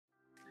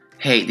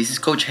Hey, this is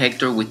Coach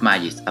Hector with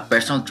Magis, a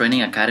personal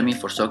training academy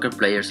for soccer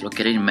players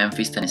located in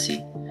Memphis,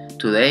 Tennessee.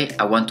 Today,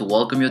 I want to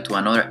welcome you to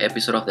another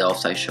episode of the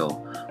Offside Show,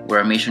 where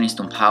our mission is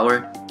to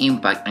empower,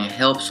 impact, and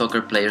help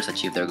soccer players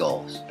achieve their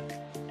goals.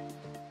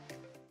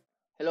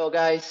 Hello,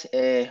 guys.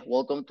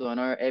 Welcome to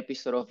another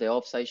episode of the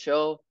Offside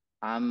Show.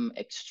 I'm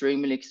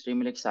extremely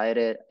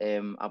excited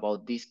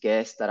about this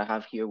guest that I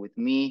have here with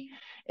me.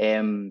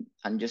 I'm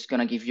just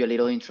going to give you a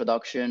little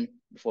introduction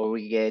before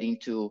we get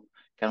into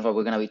kind of what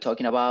we're going to be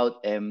talking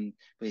about.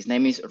 His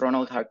name is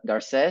Ronald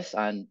Garces,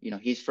 and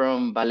he's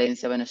from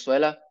Valencia,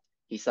 Venezuela.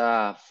 He's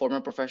a former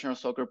professional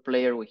soccer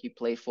player where he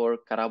played for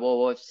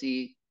Carabobo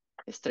FC,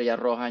 Estrella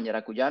Roja, and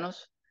Yaracuyanos,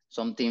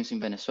 some teams in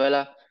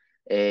Venezuela.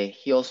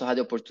 He also had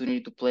the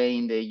opportunity to play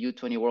in the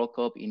U20 World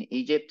Cup in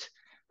Egypt,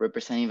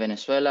 representing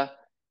Venezuela,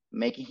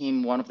 making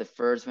him one of the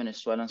first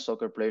Venezuelan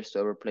soccer players to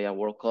ever play a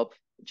World Cup,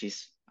 which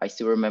is, I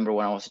still remember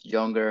when I was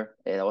younger,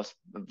 that was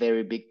a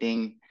very big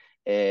thing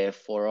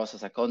for us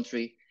as a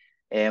country.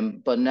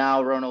 But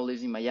now Ronald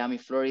lives in Miami,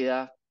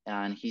 Florida,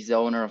 and he's the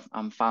owner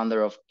and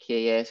founder of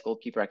KS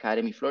Goalkeeper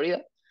Academy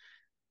Florida,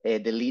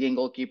 the leading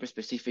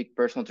goalkeeper-specific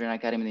personal training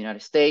academy in the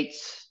United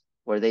States,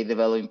 where they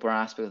develop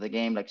important aspects of the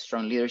game like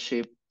strong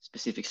leadership,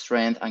 specific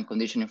strength and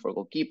conditioning for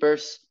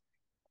goalkeepers,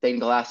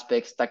 technical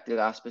aspects,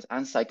 tactical aspects,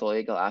 and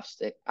psychological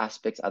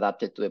aspects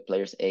adapted to the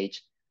player's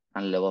age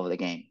and level of the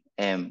game.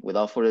 And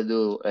without further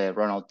ado,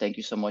 Ronald, thank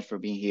you so much for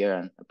being here,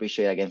 and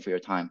appreciate it again for your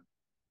time.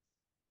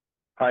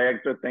 Hi,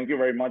 Hector. Thank you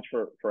very much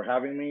for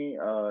having me.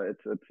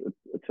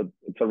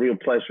 It's a real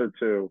pleasure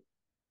to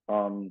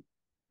talk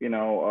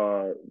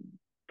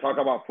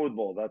about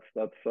football. That's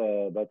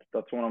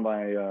one of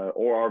my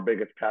or our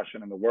biggest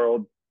passion in the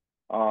world.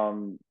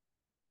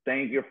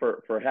 Thank you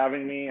for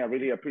having me. I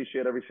really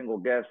appreciate every single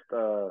guest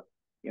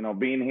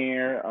being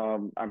here.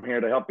 I'm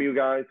here to help you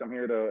guys. I'm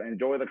here to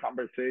enjoy the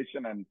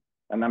conversation, and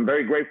I'm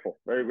very grateful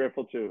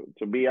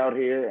to be out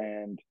here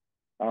and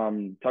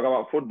talk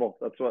about football.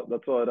 That's what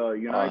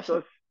unites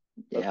us.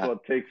 That's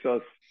what takes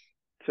us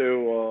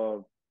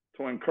to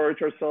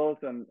encourage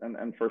ourselves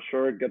and for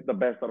sure get the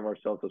best out of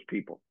ourselves as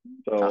people.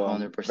 So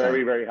 100%.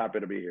 Very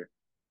happy to be here.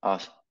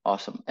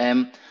 Awesome.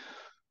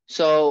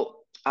 So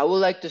I would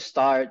like to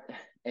start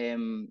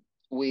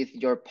with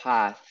your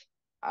path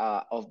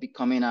of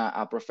becoming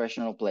a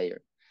professional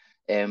player.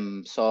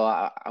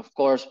 Of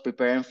course,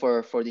 preparing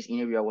for this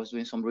interview, I was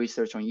doing some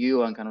research on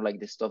you and kind of like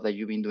the stuff that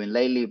you've been doing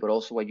lately, but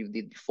also what you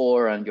did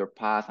before and your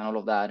path and all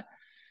of that.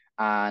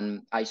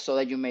 And I saw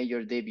that you made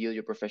your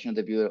professional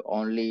debut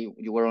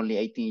you were only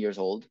 18 years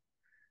old,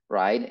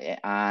 right?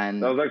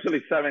 And that was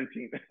actually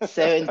 17.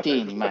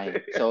 17,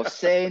 man. So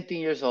 17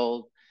 years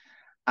old.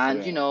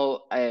 And,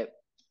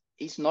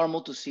 it's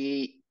normal to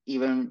see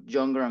even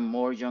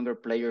younger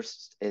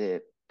players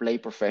play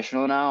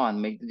professional now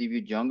and make the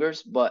debut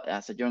but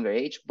at a younger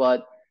age.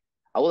 But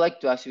I would like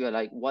to ask you,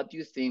 like, what do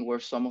you think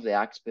were some of the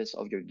aspects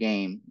of your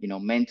game,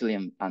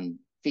 mentally and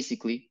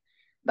physically,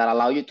 that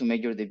allow you to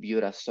make your debut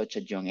at such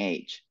a young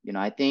age?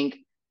 I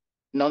think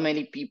not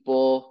many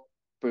people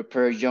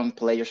prepare young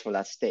players for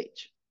that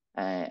stage.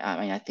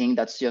 I think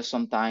that's just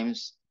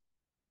sometimes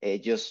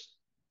just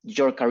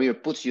your career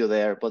puts you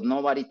there, but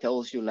nobody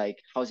tells you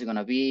like how's it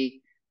gonna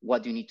be,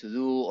 what you need to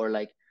do, or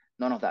like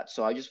none of that.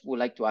 So I just would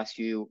like to ask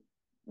you,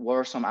 what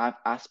are some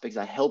aspects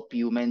that help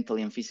you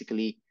mentally and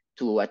physically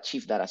to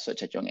achieve that at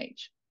such a young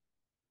age?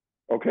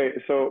 Okay,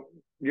 so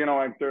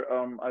Hector,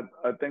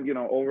 I think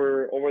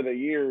over the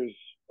years,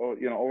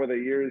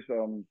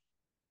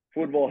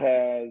 football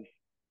has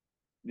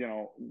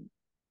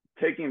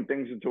taking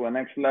things into a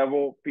next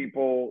level.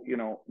 People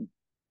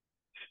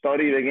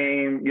study the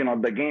game.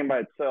 The game by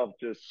itself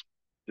just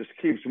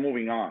keeps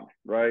moving on,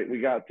 right?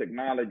 We got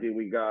technology,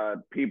 we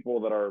got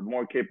people that are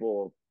more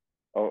capable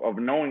of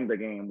knowing the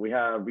game. We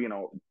have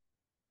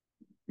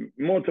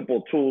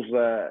multiple tools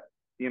that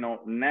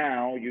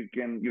now you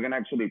can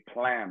actually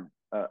plan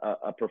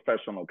a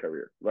professional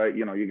career, right?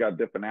 You got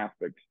different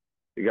aspects.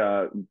 You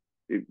got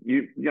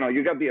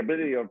the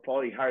ability of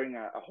probably hiring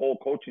a whole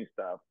coaching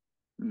staff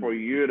for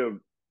you to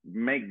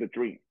make the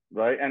dream,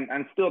 right?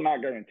 And still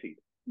not guaranteed,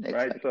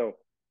 right? So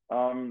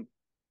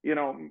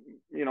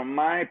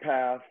my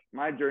path,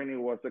 my journey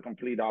was the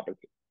complete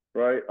opposite,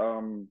 right?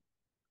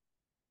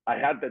 I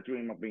had the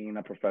dream of being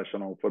a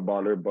professional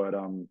footballer, but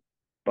I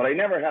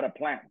never had a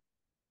plan.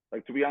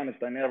 Like, to be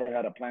honest, I never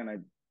had a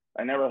plan.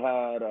 I never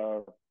had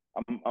a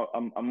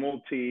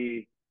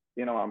multi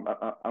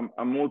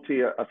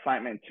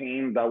assignment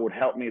team that would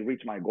help me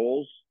reach my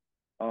goals.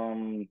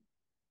 I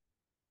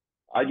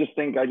just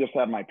think I just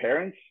had my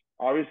parents,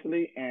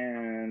 obviously,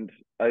 and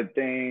I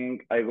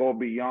think I go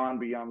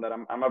beyond that.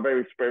 I'm a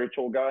very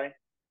spiritual guy,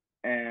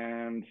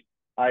 and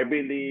I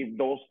believe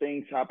those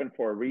things happen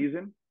for a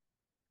reason.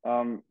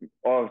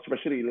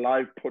 Especially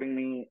life putting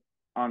me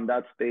on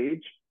that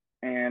stage.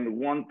 And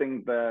one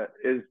thing that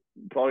is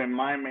probably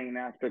my main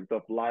aspect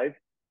of life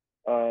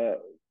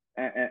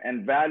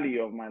and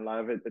value of my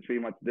life is pretty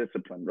much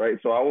discipline, right?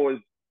 So I was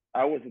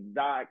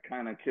that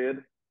kind of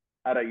kid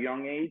at a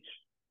young age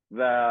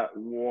that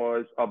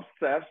was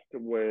obsessed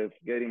with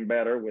getting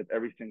better with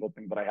every single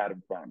thing that I had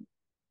in front of me,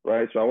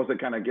 right? So I was the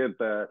kind of kid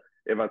that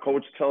if a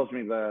coach tells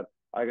me that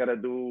I got to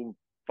do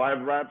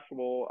 5 reps,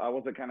 well, I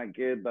was the kind of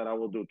kid that I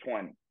will do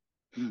 20.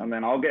 And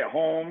then I'll get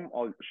home,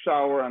 I'll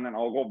shower, and then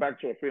I'll go back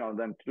to a field and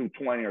then do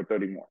 20 or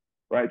 30 more,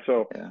 right?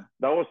 So Yeah.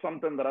 that was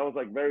something that I was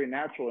like very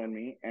natural in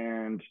me.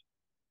 And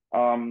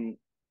um,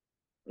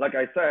 like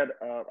I said,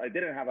 I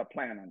didn't have a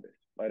plan on this.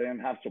 I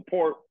didn't have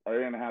support. I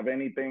didn't have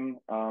anything.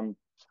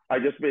 I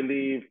just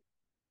believe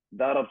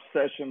that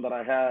obsession that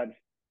I had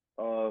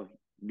of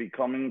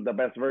becoming the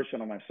best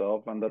version of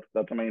myself, and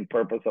that's the main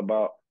purpose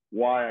about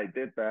why I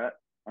did that,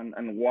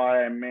 and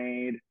why I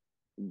made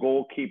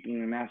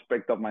goalkeeping an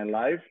aspect of my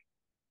life.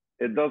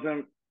 It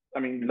doesn't, I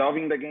mean,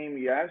 loving the game,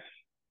 yes.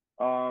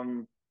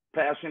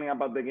 Passionate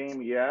about the game,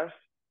 yes.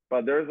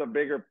 But there's a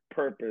bigger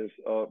purpose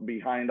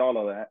behind all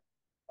of that.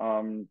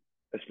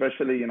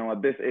 Especially,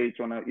 at this age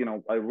when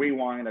I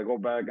rewind, I go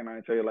back and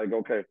I say like,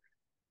 okay,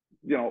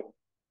 you know,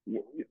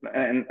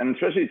 and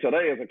especially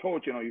today as a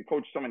coach, you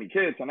coach so many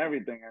kids and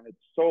everything, and it's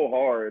so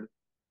hard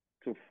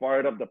to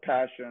fire up the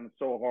passion,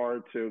 so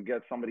hard to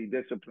get somebody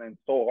disciplined,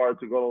 so hard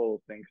to go to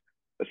those things,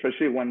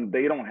 especially when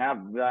they don't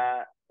have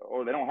that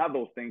or they don't have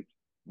those things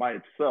by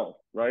itself,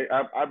 right?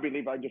 I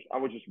believe I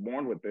was just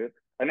born with it.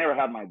 I never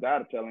had my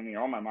dad telling me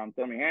or my mom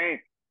telling me, hey,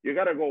 you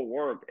gotta go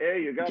work.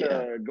 Hey, you Yeah.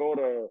 gotta go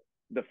to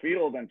the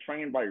field and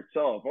train by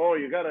yourself. Oh,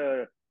 you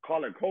gotta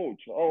call a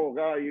coach. Oh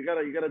God, you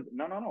gotta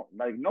no.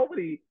 Like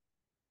nobody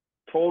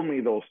told me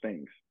those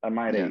things at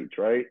my Yeah. age,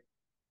 right?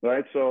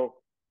 Right. So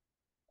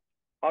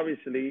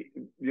obviously,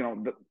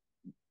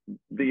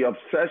 the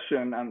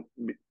obsession and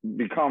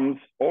becomes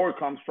or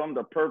comes from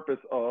the purpose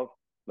of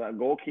that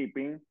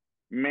goalkeeping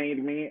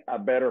made me a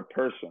better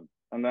person.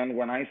 And then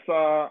when I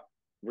saw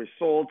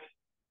results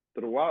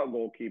throughout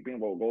goalkeeping,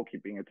 well,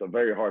 goalkeeping, it's a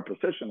very hard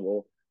position.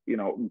 Well,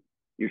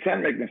 you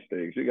can't make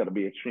mistakes. You got to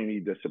be extremely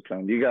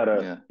disciplined. You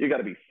gotta Yeah. you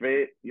gotta be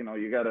fit. You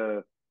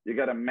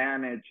gotta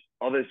manage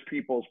other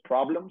people's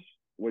problems,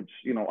 which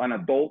an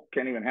adult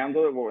can't even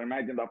handle it. Well,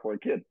 imagine that for a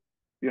kid.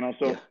 Yeah.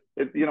 So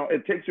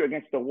it takes you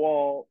against the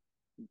wall,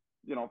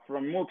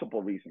 for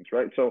multiple reasons,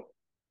 right? So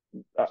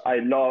I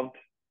loved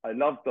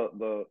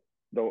the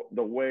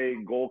way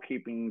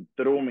goalkeeping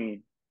threw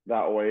me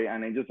that way,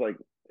 and it just like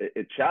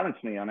it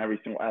challenged me on every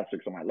single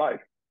aspect of my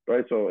life,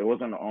 right? So it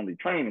wasn't only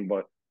training,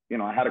 but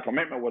I had a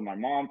commitment with my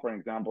mom, for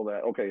example,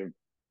 that okay,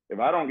 if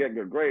I don't get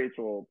good grades,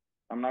 well,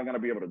 I'm not gonna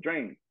be able to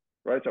train,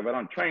 right? So if I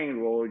don't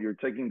train, well, you're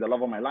taking the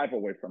love of my life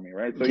away from me,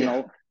 right? So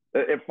Yeah.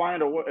 it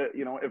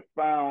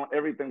found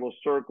everything was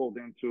circled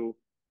into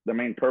the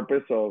main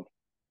purpose of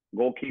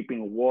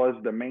goalkeeping was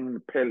the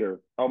main pillar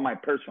of my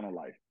personal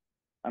life.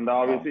 And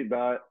Wow. obviously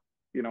that,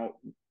 you know,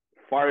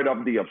 fired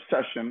up the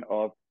obsession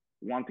of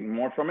wanting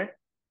more from it.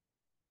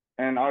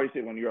 And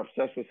obviously when you're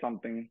obsessed with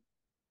something,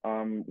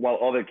 while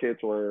other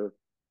kids were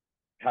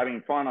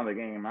having fun on the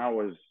game, I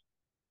was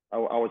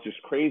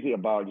just crazy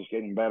about just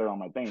getting better on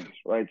my things,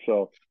 right?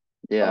 So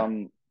Yeah.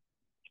 um,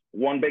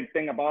 one big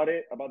thing about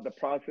it, about the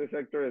process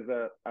sector, is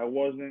that I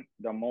wasn't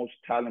the most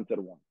talented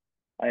one.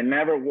 I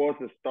never was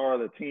the star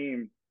of the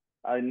team.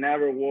 I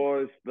never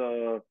was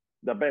the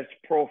best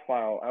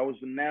profile. I was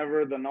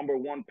never the number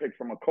one pick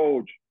from a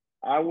coach.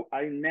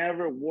 I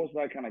never was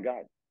that kind of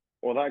guy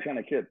or that kind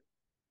of kid,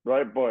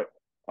 right? But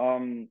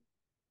um,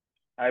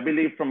 I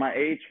believe from my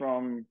age,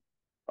 from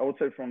I would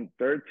say from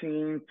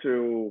 13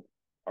 to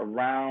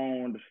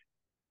around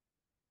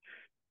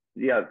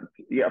yeah,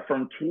 yeah,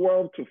 from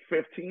 12 to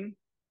 15,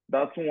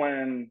 that's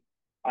when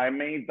I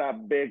made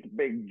that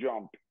big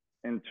jump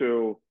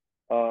into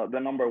the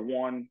number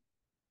one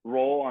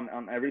role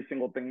on every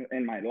single thing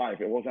in my life.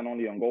 It wasn't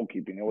only on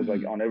goalkeeping, it was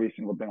like Hmm. on every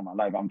single thing in my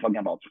life. I'm talking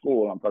about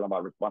school, I'm talking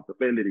about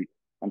responsibility,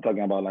 I'm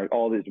talking about like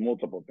all these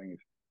multiple things.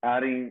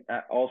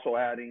 Also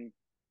adding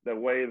the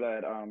way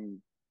that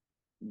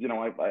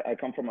I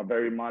come from a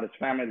very modest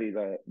family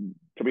that,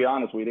 to be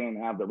honest, we didn't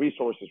have the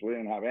resources. We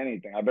didn't have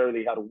anything. I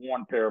barely had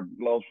one pair of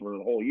gloves for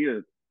the whole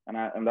year. And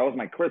that was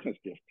my Christmas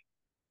gift,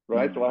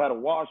 right? So I Hmm. had to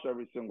wash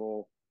every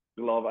single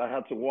glove. I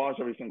had to wash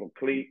every single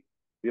cleat.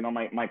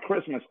 My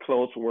Christmas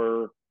clothes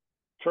were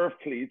turf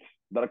cleats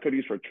that I could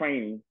use for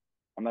training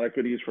and that I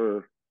could use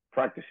for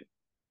practicing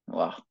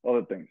Wow.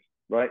 other things,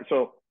 right?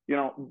 So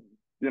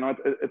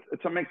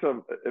it's a mix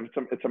of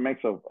it's a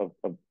mix of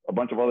a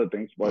bunch of other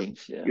things, but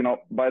Things. Yeah.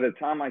 by the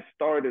time I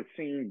started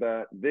seeing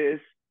that this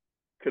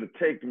could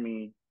take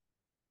me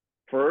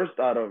first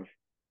out of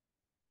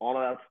all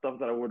of that stuff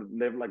that I would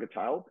live like a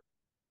child,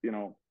 you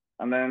know,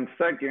 and then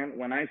second,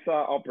 when I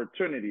saw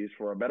opportunities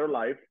for a better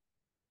life,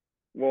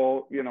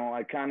 well,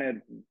 I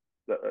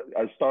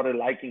started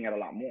liking it a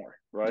lot more,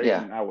 right?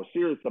 Yeah. And I was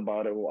serious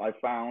about it. Well, I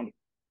found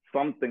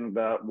something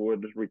that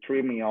would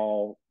retrieve me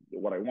all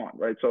what I want,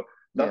 right? So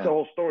that's the Yeah.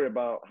 whole story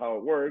about how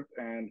it worked,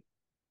 and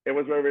it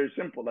was very very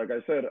simple. Like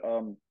I said, I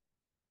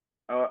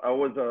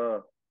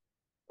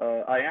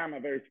am a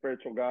very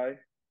spiritual guy.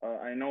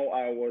 I know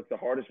I was the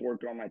hardest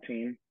worker on my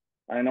team.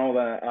 I know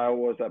that I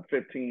was at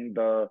 15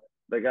 the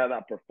guy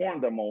that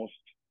performed the most.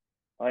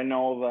 I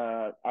know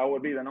that I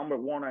would be the number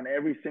one on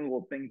every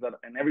single thing that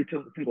and every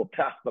single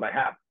task that I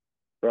have,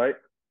 right?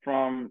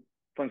 From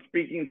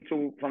speaking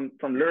to from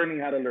learning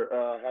how to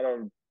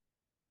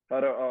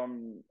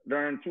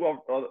learn two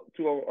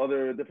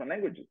other different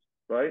languages,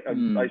 right?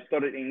 I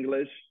studied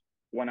English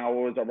when I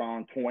was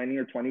around 20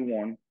 or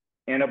 21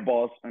 in a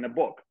bus and a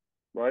book,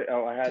 right?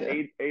 I had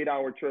Yeah. 8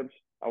 hour trips.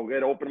 I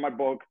would open my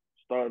book,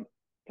 start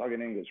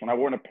talking English. When I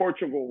went to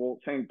Portugal, well,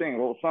 same thing.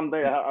 Well,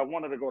 someday I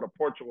wanted to go to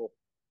Portugal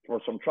for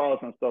some trials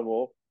and stuff.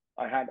 Well,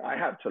 I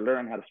had to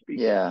learn how to speak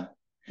it, Yeah.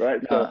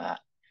 right? No, So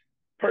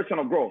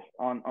personal growth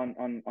on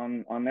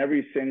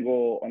every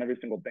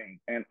single thing.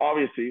 And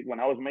obviously, when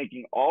I was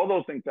making all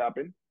those things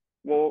happen,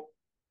 well,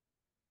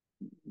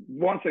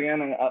 once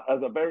again,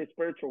 as a very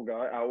spiritual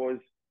guy, I was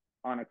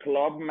on a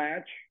club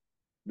match.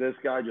 This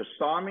guy just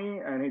saw me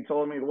and he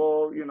told me,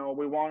 "Well,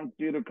 we want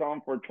you to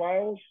come for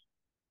trials."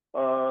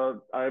 I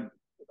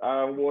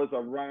was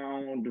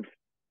around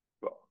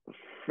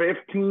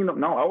 15.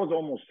 No, I was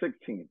almost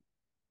 16.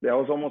 Yeah, I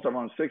was almost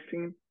around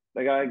 16.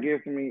 The guy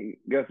gets me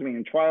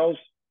in trials.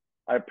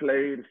 I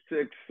played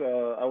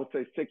I would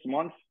say 6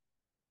 months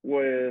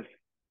with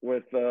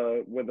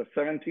the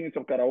 17th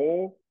of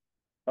Carabobo.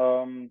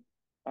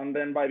 And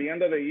then by the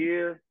end of the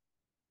year,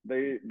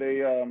 they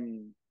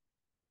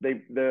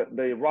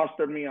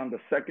rostered me on the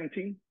second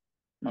team,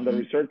 on the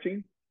reserve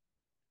team.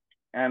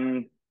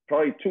 And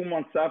probably 2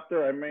 months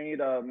after, I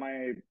made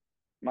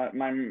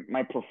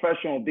my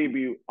professional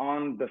debut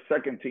on the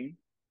second team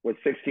with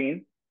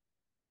 16.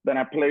 Then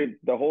I played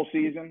the whole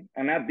season,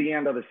 and at the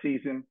end of the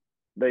season,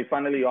 they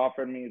finally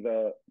offered me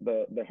the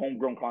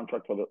homegrown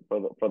contract for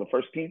the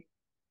first team.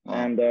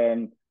 Wow. And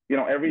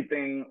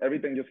everything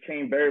just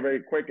came very,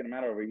 very quick in a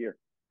matter of a year.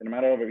 Then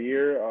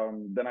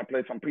I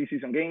played some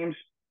preseason games,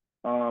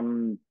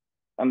 and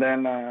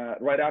then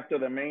right after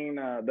the main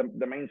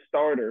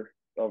starter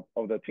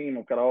of the team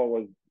of Carao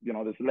was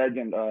this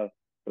legend,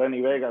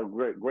 Reni Vega,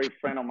 great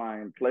friend of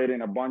mine, played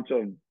in a bunch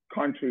of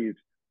countries.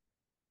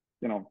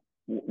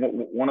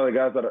 One of the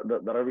guys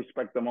that I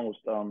respect the most.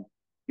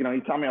 He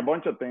taught me a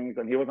bunch of things,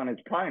 and he was on his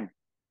prime,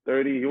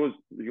 30. He was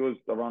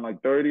around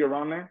like 30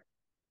 around there.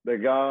 The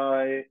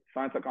guy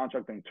signs a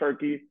contract in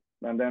Turkey,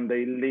 and then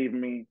they leave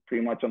me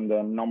pretty much on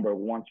the number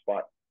one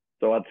spot.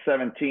 So at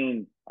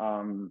 17,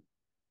 I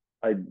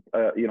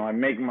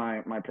make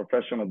my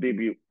professional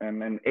debut,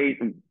 and then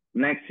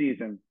next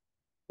season,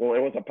 well, it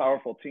was a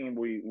powerful team.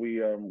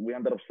 We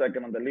ended up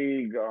second in the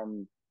league.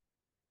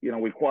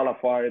 We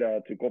qualified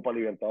to Copa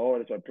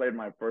Libertadores. So I played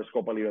my first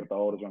Copa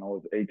Libertadores when I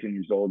was 18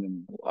 years old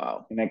in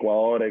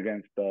Ecuador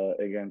against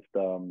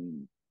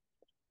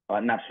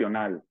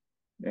Nacional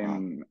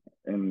in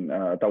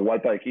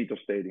Atahualpa de Quito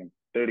Stadium,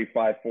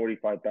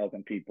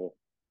 45,000 people.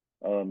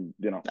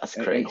 That's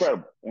crazy.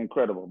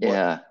 Incredible.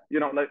 Yeah.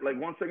 But like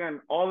once again,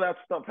 all that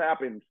stuff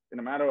happens in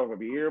a matter of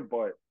a year.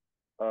 But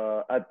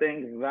I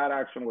think that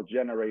action was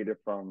generated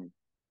from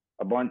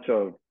a bunch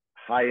of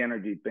high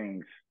energy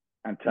things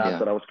and tasks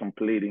that I was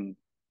completing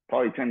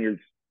probably 10 years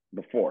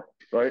before,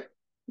 right?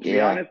 To be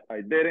honest,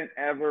 I didn't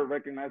ever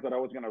recognize that I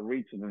was going to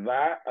reach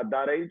that at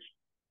that age.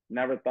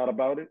 Never thought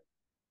about it.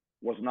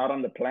 Was not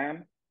on the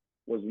plan.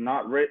 Was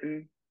not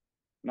written.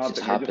 Nothing.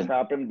 It just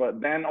happened.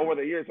 But then over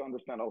the years, I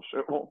understand, oh,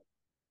 shit, well,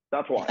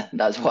 that's why.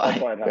 That's why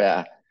it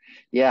happened.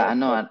 Yeah, I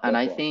know. And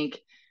I think,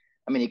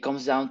 it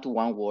comes down to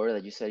one word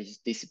that you said is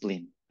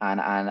discipline.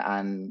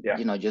 And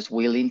just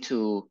willing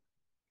to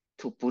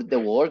put the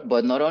work,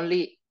 but not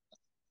only,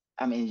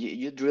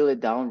 you drill it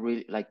down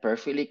really like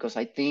perfectly, because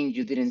I think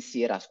you didn't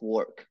see it as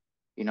work.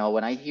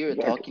 When I hear you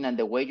talking and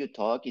the way you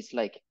talk, it's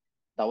like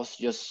that was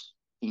just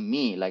in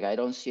me. Like, I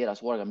don't see it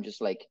as work. I'm just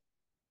like,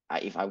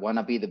 if I want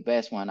to be the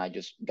best one, I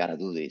just gotta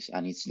do this,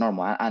 and it's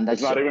normal. And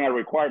that's not even a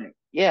requirement.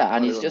 Yeah,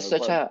 and it's just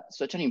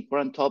such an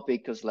important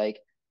topic, because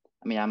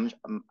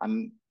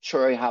I'm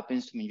sure it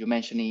happens. You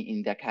mentioned it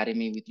in the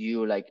academy with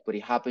you, but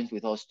it happens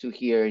with us too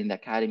here in the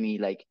academy.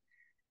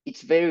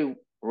 It's very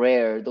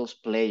rare, those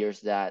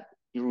players that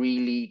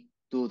really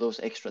do those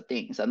extra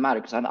things that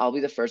matter. Because I'll be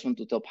the first one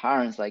to tell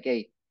parents,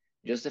 hey,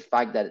 just the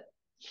fact that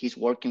he's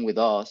working with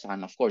us,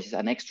 and of course, it's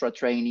an extra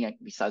training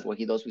besides what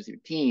he does with your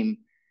team,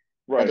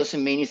 that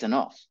doesn't mean it's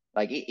enough.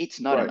 It's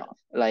not enough.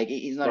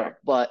 It's not enough.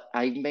 But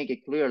I make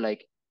it clear,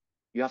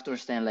 you have to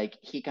understand,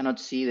 he cannot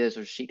see this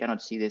or she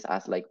cannot see this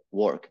as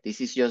work.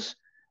 This is just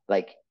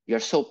you're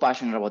so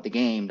passionate about the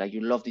game,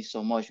 you love this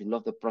so much, you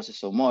love the process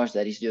so much,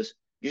 that it's just,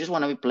 you just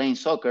want to be playing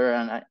soccer,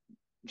 and it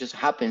just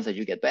happens that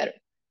you get better,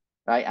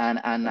 right?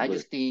 And I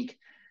just think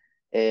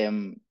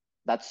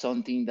that's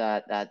something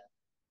that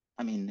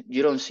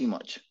you don't see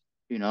much,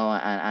 and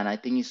I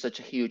think it's such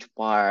a huge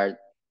part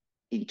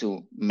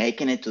into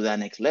making it to that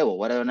next level,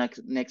 whatever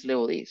next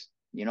level is,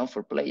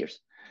 for players.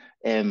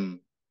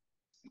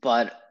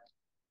 But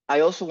I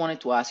also wanted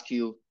to ask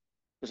you,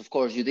 because of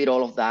course you did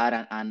all of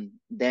that, and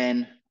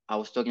then I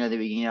was talking at the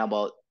beginning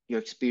about your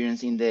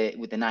experience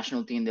with the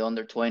national team, the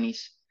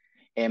under-20s.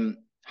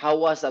 How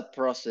was that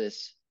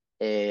process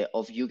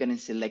of you getting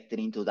selected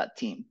into that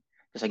team?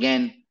 Because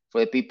again, For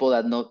the people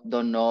that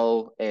don't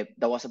know,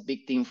 that was a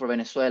big thing for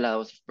Venezuela. That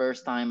was the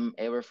first time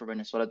ever for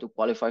Venezuela to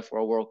qualify for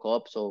a World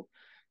Cup. So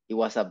it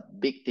was a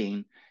big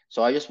thing.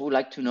 So I just would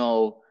like to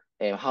know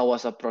how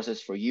was that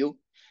process for you?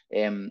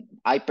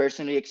 I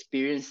personally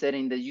experienced it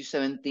in the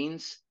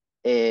U17s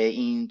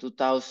in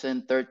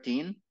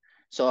 2013.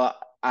 So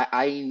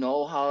I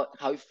know how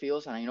it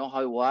feels, and I know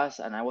how it was,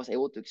 and I was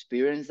able to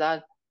experience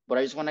that. But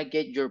I just want to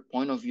get your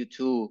point of view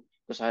too,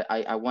 because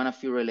I want to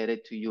feel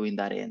related to you in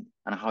that end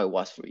and how it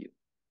was for you.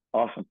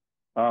 Awesome.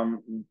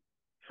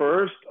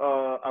 First,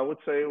 I would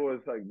say it was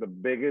like the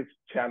biggest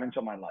challenge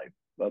of my life.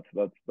 That's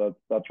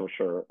for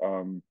sure.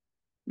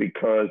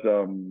 Because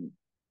you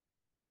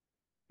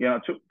know,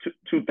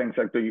 two things,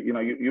 Hector.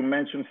 You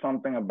mentioned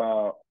something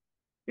about,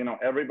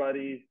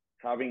 everybody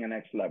having a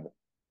next level,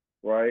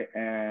 right?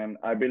 And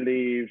I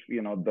believe,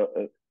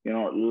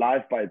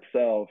 life by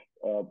itself,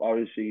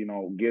 obviously,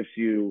 gives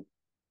you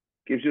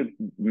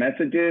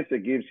messages,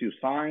 it gives you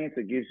signs,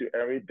 it gives you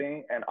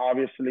everything, and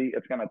obviously,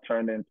 it's gonna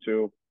turn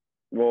into,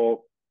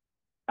 well,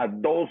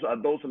 at those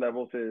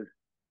levels is,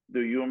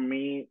 do you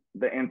meet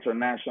the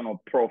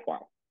international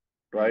profile,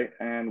 right?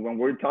 And when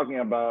we're talking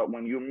about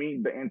when you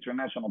meet the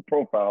international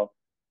profile,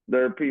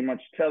 they're pretty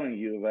much telling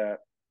you that,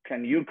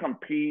 can you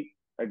compete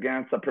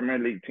against a Premier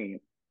League team,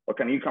 or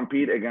can you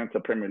compete against a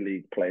Premier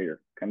League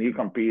player? Can you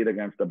compete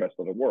against the best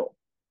of the world,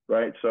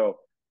 right? So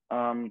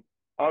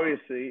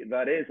obviously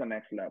that is the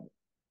next level.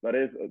 That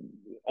is,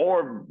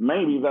 or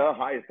maybe the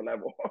highest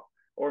level,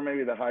 or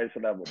maybe the highest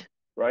level,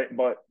 right?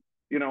 But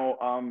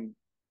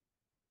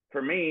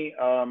for me,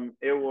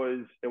 it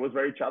was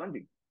very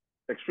challenging,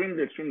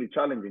 extremely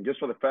challenging, just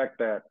for the fact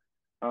that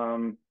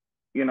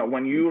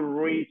when you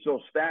reach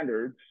those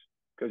standards,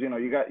 because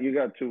you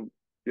got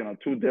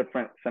two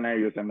different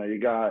scenarios in there. You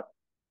got,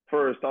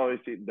 first,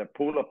 obviously, the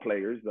pool of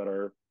players that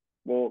are,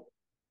 well,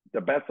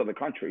 the best of the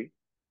country,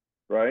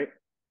 right?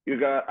 You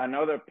got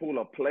another pool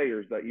of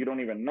players that you don't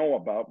even know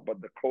about,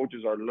 but the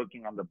coaches are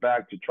looking on the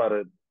back to try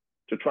to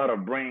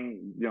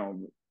bring,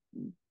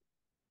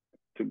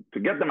 to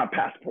get them a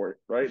passport,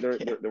 right?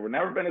 They were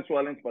never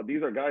Venezuelans, but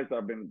these are guys that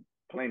have been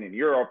playing in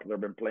Europe. They've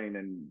been playing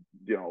in,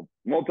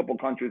 multiple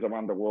countries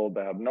around the world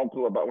that have no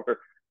clue about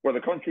where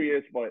the country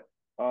is. But,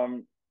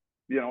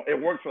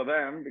 it works for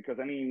them, because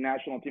any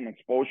national team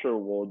exposure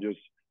will just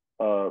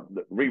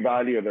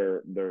revalue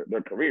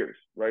their careers,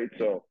 right?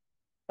 So,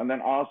 and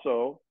then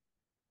also,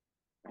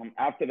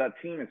 after that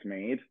team is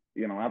made,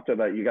 after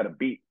that, you got to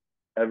beat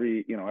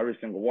every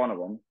single one of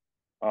them.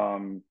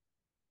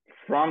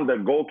 From the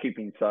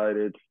goalkeeping side,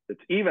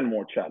 it's even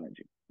more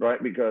challenging,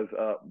 right? Because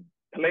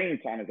playing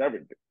time is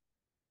everything.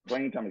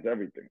 Playing time is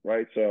everything,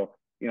 right? So,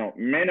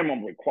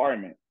 minimum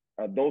requirement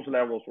at those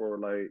levels were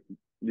like,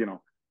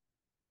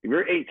 if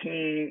you're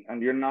 18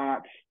 and you're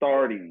not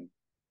starting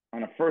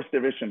on a first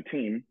division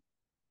team,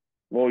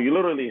 well, you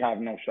literally have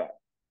no shot.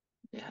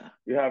 Yeah.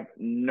 You have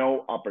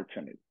no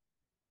opportunity.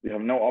 You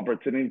have no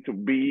opportunity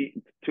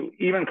to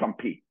even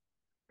compete.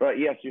 But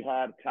yes, you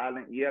had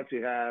talent. Yes,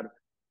 you had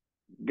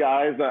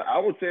guys that I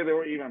would say they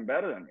were even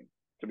better than me,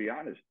 to be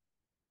honest.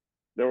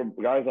 There were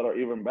guys that are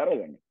even better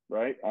than me,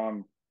 right?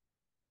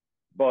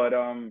 But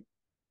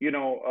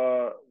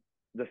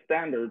the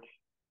standards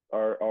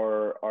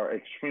are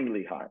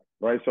extremely high,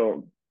 right?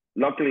 So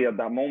luckily at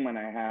that moment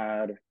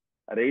at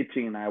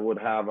 18, I would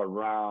have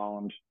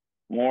around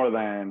more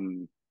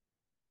than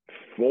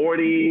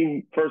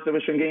 40 first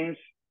division games,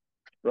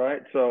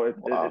 right? So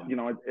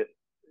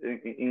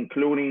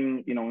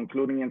including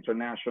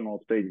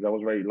international stages. I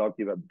was very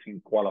lucky that the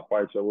team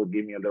qualified, so it would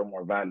give me a little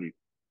more value.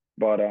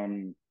 But at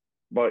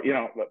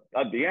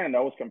the end,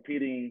 I was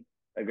competing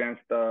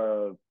against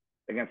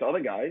other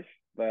guys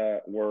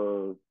that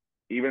were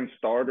even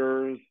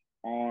starters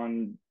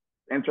in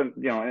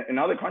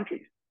other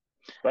countries.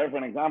 Right? For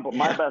an example,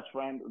 my best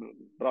friend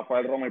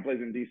Rafael Roma plays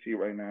in DC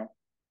right now.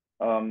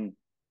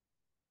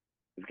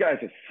 This guy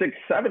is a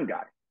 6'7"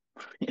 guy.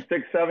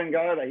 6'7"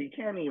 guy that he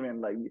can't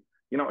even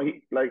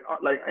he like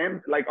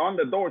on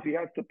the doors, he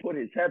has to put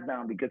his head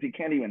down because he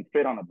can't even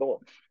fit on a door.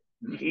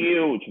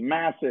 Huge,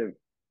 massive,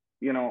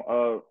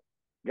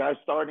 guys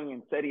starting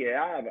in Serie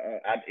A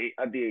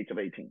at the age of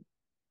 18,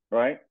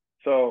 right?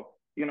 So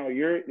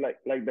you're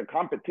like the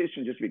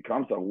competition just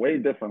becomes a way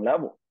different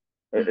level.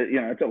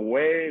 It's a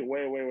way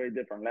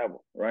different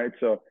level, right?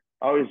 So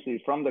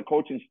obviously from the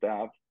coaching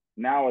staff,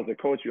 now as a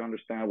coach, you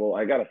understand, well,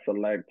 I got to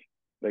select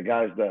the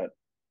guys that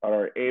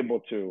are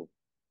able to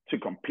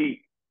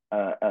compete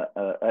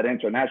at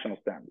international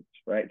standards,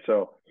 right?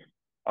 So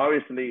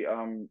obviously,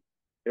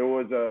 it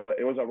was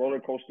a roller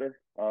coaster.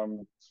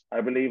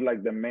 I believe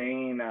like the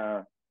main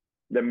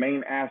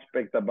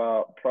aspect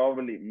about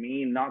probably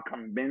me not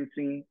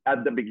convincing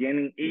at the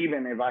beginning,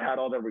 even if I had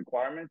all the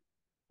requirements,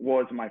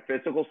 was my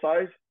physical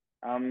size.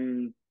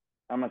 I'm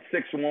a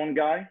 6'1"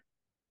 guy,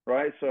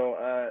 right? So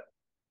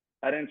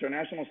at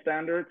international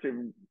standards, if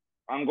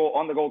I'm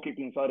on the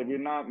goalkeeping side, if you're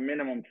not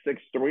minimum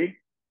 6'3",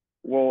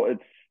 well,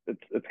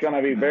 it's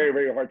gonna be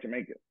very hard to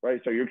make it, right?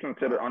 So you're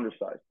considered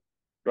undersized,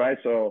 right?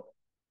 So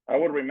I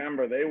would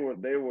remember they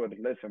would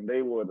listen.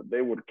 They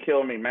would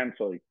kill me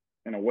mentally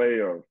in a way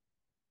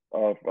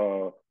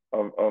of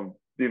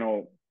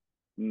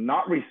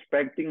not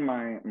respecting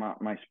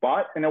my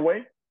spot in a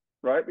way,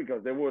 right?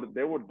 Because they would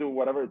do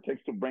whatever it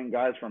takes to bring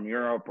guys from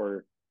Europe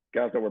or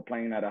guys that were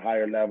playing at a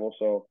higher level.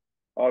 So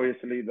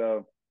obviously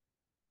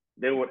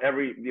they would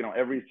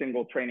every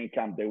single training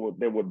camp they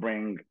would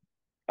bring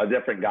a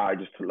different guy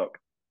just to look,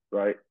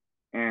 right?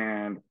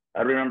 And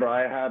I remember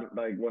I had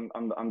like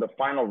on the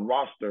final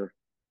roster,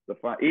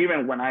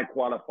 even when I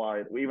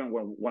qualified, even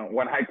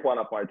when I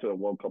qualified to the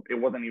World Cup, it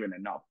wasn't even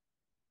enough,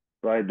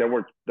 right? They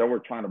were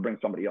trying to bring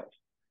somebody else,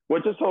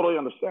 which is totally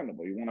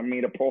understandable. You want to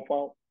meet a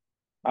profile.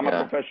 I'm a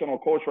Yeah, professional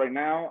coach right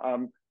now.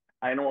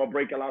 I know I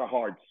break a lot of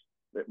hearts,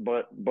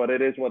 but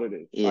it is what it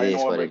is. it I is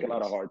know I what break it a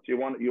lot of is. hearts. You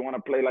want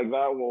to play like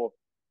that? Well,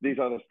 these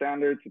are the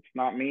standards. It's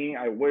not me.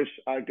 I wish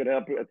I could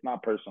help you. It's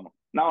not personal.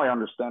 Now I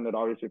understand it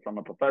obviously from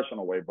a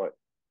professional way, but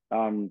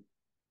um,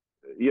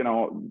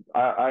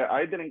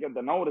 I didn't get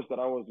the notice that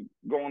I was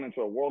going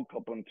into a World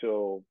Cup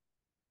until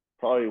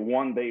probably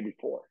one day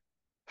before.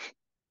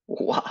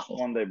 Wow,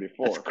 One day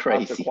that's before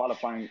crazy.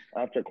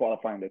 after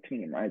qualifying the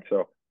team, right?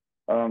 So,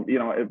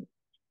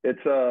 it's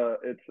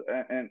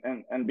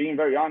and being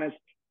very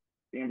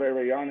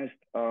very honest,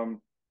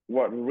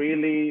 what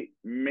really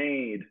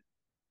made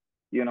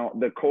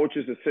the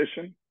coach's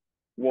decision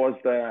was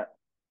that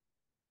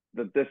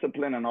the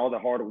discipline and all the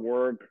hard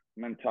work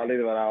mentality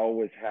that I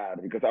always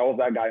had because I was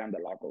that guy in the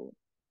locker room.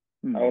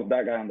 I Hmm. was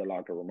that guy in the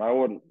locker room. I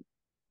would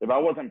if I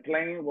wasn't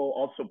playing, well,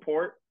 I'll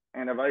support.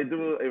 And if I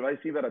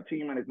see that a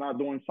team and is not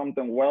doing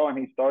something well and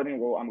he's starting,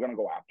 well, I'm gonna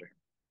go after him.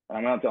 And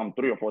I'm gonna tell him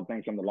three or four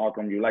things in the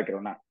locker room, you like it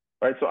or not,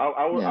 right? So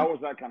I Yeah. was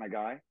that kind of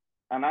guy,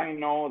 and I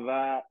know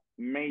that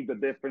made the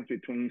difference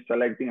between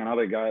selecting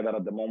another guy that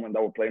at the moment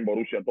that was playing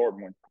Borussia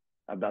Dortmund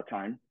at that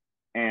time,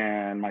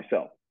 and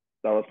myself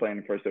that was playing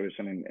in first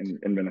division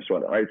in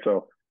Venezuela, right?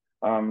 So,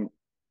 um,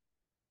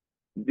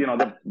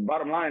 the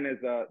bottom line is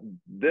that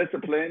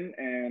discipline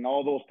and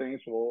all those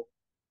things will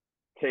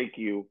take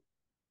you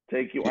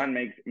and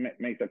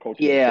make the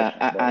coach's Yeah,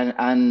 decision. But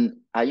and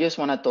I just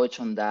want to touch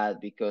on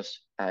that because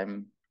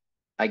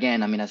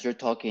again, I mean, as you're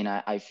talking,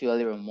 I feel a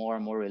little more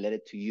and more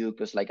related to you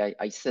because like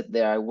I said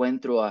there, I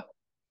went through a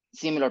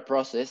similar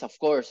process. Of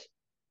course,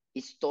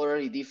 it's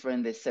totally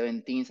different the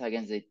 17s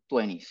against the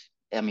 20s.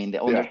 I mean,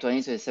 the under yeah,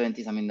 20s and the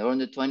 17s. I mean, the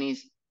under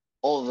 20s,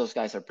 all of those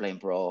guys are playing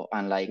pro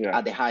and like yeah,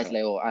 at the highest yeah,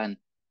 level. And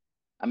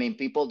I mean,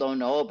 people don't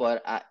know,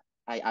 but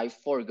I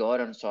forgot.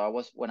 And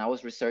so when I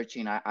was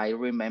researching, I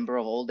remember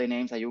all the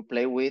names that you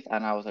play with.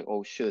 And I was like,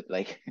 oh, shoot,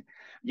 like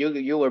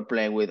you were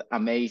playing with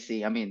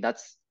amazing. I mean, that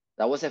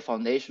was a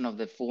foundation of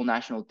the full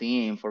national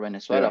team for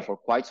Venezuela yeah, for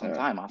quite some yeah,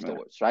 time yeah,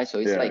 afterwards, right? So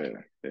it's yeah, like,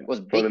 yeah, yeah. was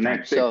For the big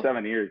time. next six, So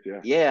 7 years,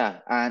 yeah, yeah.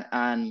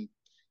 And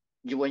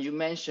when you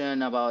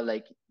mentioned about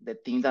like the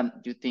things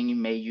that you think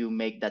made you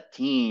make that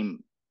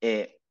team,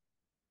 uh,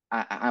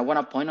 I want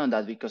to point on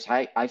that because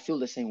I feel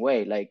the same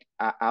way. Like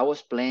I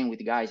was playing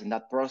with guys in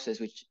that process,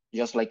 which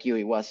just like you,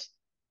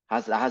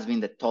 has been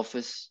the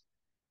toughest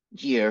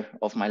year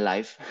of my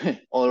life.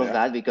 All of yeah,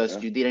 that because yeah,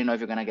 you didn't know if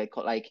you're gonna get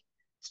like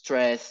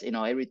stress,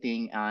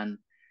 everything. And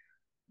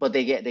but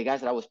they get the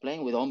guys that I was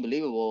playing with,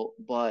 unbelievable.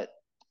 But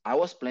I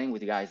was playing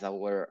with guys that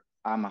were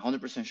I'm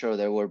 100% sure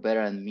they were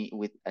better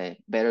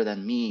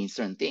than me in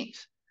certain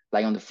things,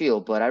 like on the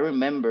field. But I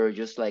remember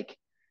just like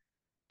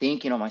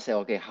thinking of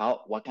myself, okay,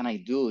 what can I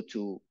do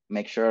to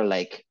make sure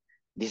like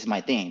this is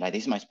my thing, like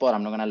this is my spot.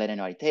 I'm not gonna let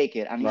anybody take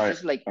it. And it's right,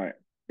 just like right,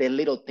 the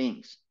little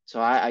things.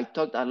 So I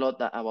talked a lot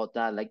about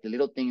that. Like the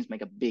little things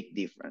make a big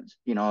difference.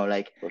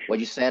 Like for what sure.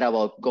 you said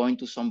about going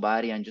to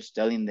somebody and just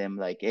telling them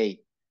like, hey,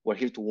 we're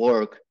here to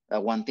work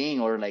one thing,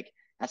 or like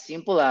as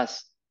simple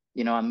as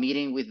a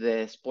meeting with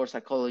the sports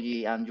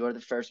psychology and you're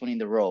the first one in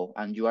the row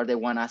and you are the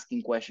one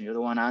asking questions, you're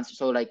the one answering.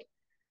 So like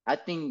I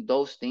think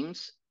those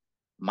things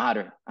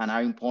matter and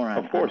are important,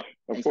 and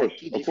Of it's the course,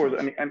 key of course,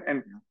 difference.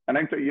 and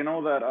Hector, you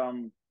know that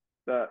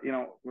that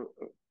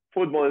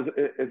football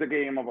is a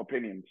game of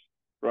opinions,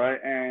 right?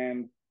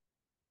 And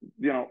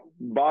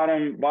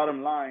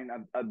bottom line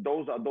at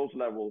those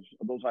levels,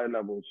 at those high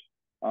levels,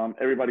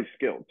 everybody's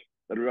skilled.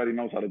 Everybody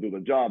knows how to do the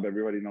job.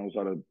 Everybody knows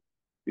how to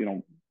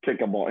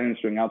kick a ball in,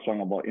 swing out,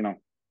 swing a ball.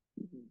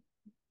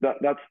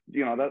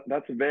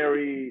 That's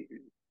very.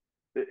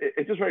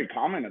 It's just very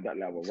common at that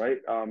level, right?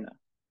 Yeah.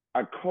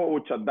 A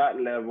coach at that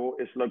level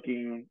is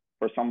looking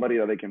for somebody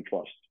that they can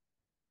trust,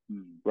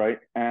 Mm. right?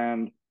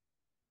 And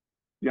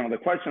the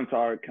questions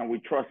are, can we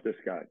trust this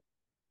guy,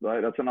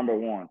 right? That's a number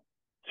one.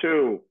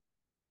 Two,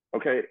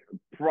 okay,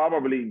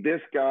 probably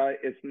this guy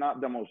is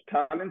not the most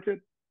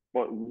talented,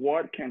 but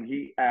what can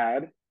he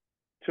add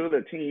to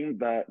the team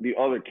that the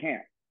other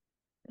can't,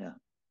 Yeah,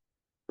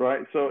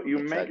 right? So exactly.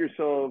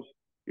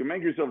 you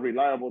make yourself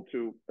reliable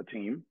to a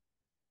team,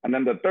 and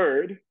then the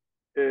third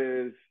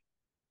is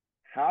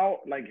how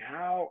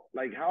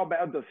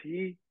bad does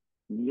he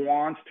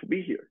want to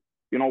be here?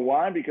 You know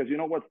why? Because you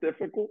know what's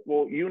difficult.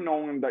 Well,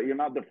 knowing that you're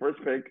not the first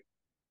pick,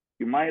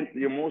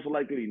 you're most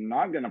likely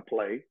not gonna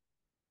play,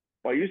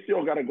 but you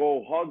still got to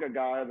go hug a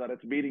guy that is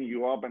beating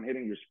you up and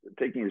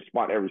taking your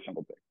spot every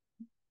single day.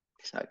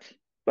 Exactly.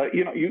 But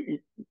you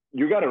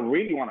got to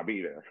really want to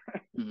be there.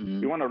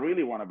 Mm-hmm. You want to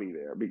really want to be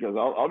there, because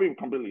I'll be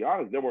completely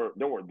honest. There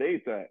were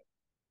days that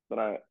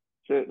I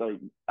shit, like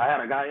I had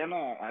a guy in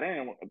there. I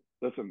didn't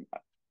listen.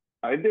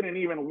 I didn't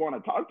even want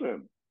to talk to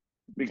him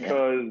Yeah.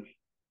 because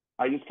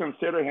I just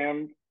consider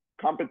him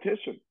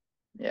competition.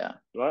 Yeah.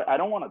 Right? I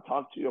don't want to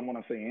talk to you. I want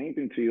to say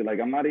anything to you. Like,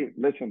 I'm not even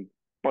listen,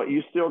 but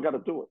you still got to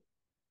do it,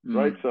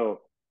 right?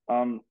 So,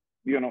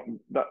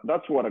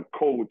 that's what a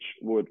coach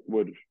would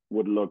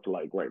look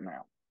like right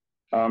now.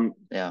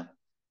 Yeah.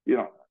 You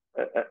know,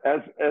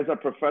 as a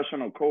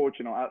professional coach,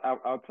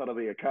 outside of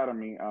the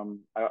academy,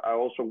 I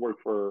also work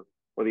for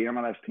the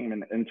MLS team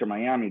in Inter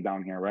Miami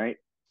down here, right?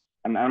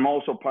 And I'm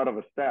also part of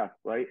a staff,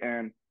 right?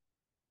 And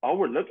all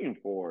we're looking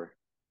for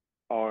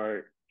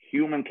are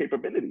human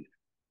capabilities.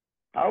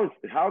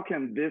 How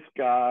can this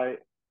guy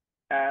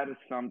add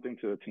something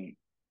to the team?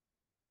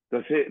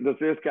 Does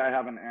this guy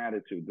have an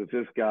attitude? Does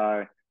this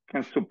guy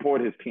can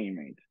support his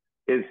teammates?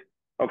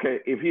 Okay,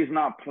 if he's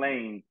not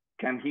playing,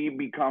 can he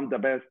become the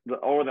best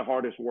or the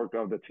hardest worker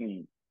of the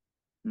team?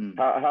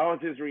 How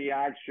is his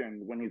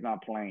reaction when he's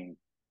not playing?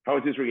 How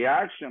is his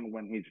reaction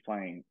when he's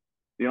playing?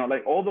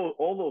 Like all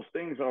those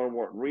things are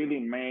what really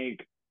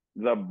make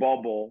the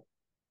bubble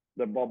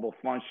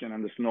function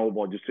and the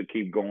snowball just to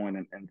keep going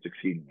and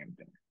succeeding in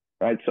things,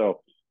 right? So,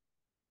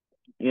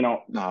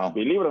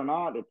 believe it or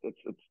not,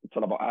 it's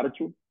all about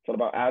attitude. It's all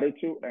about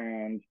attitude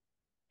and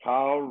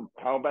how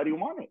bad you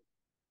want it.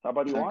 How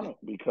bad you want it,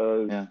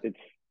 because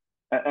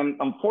and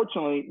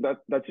unfortunately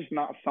that's just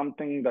not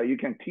something that you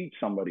can teach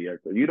somebody.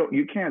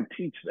 You can't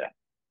teach that.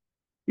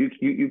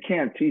 You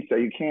can't teach that.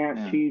 You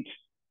can't teach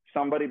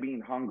somebody being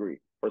hungry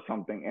for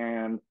something.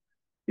 And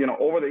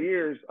over the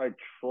years, I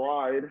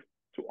tried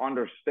to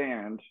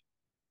understand,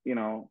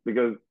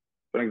 because,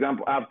 for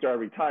example, after I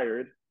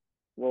retired,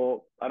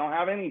 well, I don't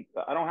have any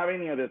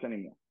of this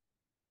anymore,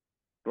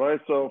 right?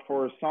 So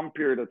for some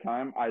period of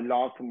time, I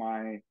lost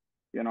my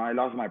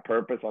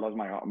purpose. I lost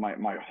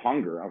my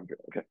hunger.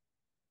 Okay,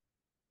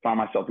 found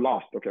myself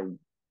lost. Okay,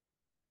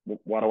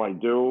 what do I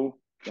do?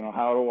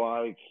 How do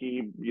I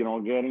keep,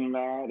 getting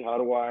that? How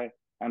do I?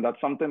 And that's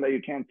something that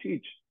you can't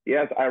teach.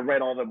 Yes, I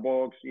read all the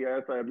books.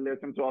 Yes, I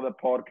listened to all the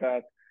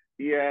podcasts.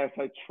 Yes,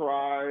 I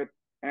tried.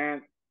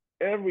 And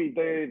every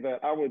day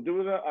that I would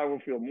do that, I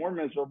would feel more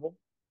miserable.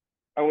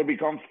 I would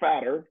become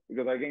fatter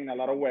because I gained a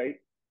lot of weight,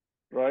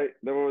 right?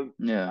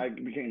 I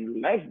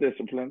became less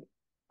disciplined,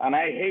 and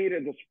I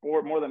hated the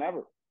sport more than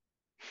ever.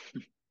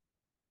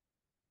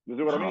 You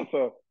see what I mean?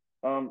 So,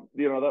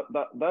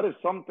 that is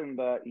something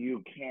that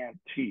you can't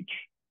teach.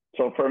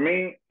 So for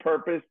me,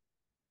 purpose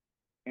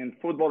in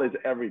football is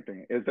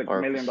everything. It's a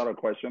 $1 million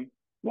question.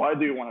 Why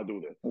do you want to do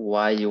this?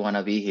 Why you want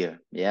to be here?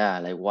 Yeah,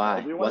 like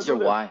why? What's your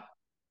why?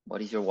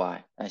 What is your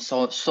why? It's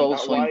so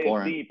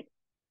important. Is deep,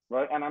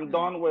 right? And I'm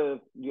done with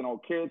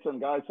kids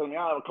and guys telling me,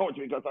 "Oh, coach,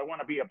 because I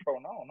want to be a pro."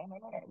 No.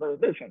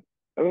 Listen,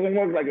 it doesn't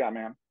work like that,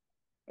 man.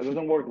 It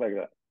doesn't work like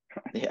that.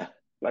 Yeah.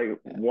 Like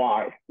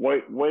why?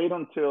 Wait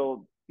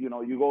until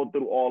you go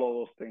through all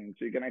of those things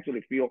so you can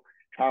actually feel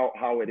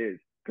how it is.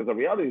 Because the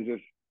reality is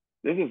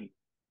this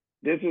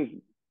is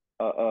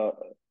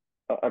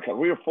a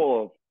career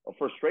full of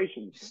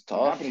frustrations. It's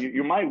tough.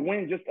 You might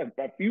win just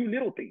a few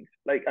little things,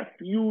 like a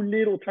few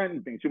little tiny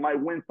things. You might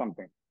win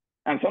something.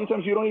 And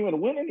sometimes you don't even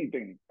win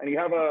anything. And you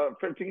have a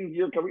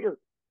 15-year career.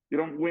 You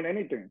don't win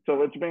anything.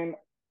 So it's been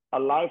a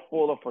life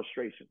full of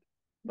frustration,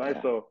 right?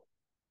 Yeah. So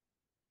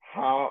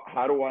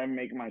how do I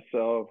make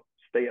myself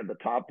stay at the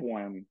top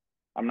when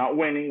I'm not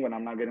winning, when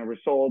I'm not getting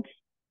results?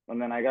 And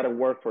then I got to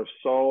work for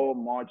so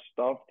much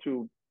stuff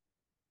to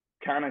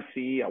kind of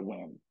see a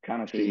win,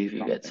 kind of see if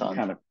you get something.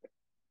 Kind of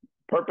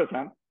purpose,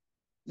 man.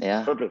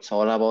 Yeah, purpose. It's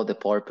all about the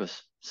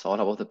purpose. It's all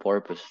about the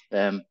purpose.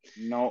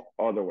 No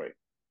other way.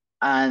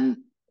 And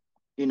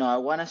I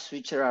want to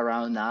switch it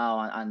around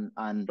now,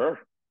 and sure.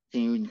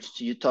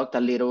 You talked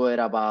a little bit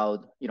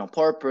about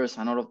purpose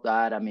and all of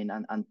that. I mean,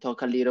 and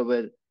talk a little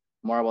bit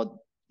more about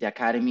the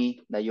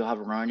academy that you have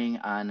running,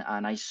 and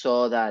I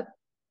saw that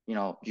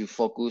you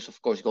focus,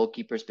 of course,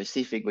 goalkeeper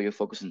specific, but you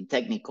focus on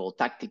technical,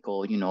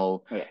 tactical,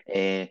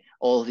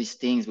 all these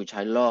things, which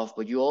I love.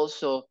 But you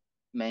also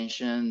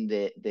mentioned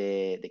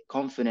the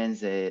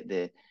confidence,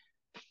 the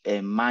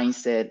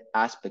mindset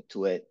aspect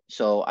to it.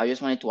 So I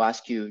just wanted to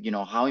ask you,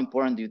 how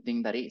important do you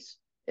think that is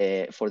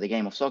for the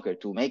game of soccer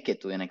to make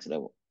it to the next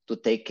level, to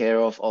take care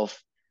of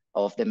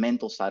the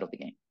mental side of the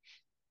game?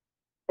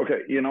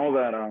 Okay,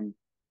 that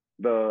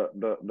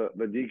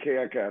the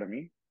GK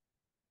Academy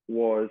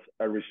was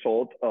a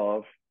result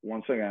of,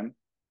 once again,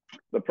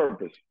 the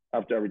purpose.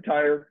 After I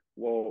retire,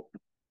 well,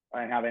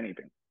 I didn't have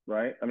anything,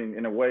 right? I mean,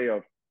 in a way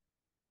of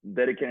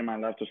dedicating my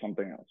life to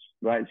something else,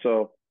 right?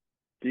 So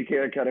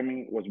GK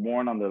Academy was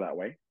born under that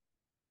way.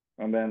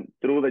 And then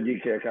through the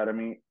GK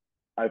Academy,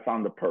 I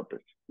found the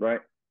purpose, right?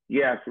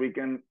 Yes, we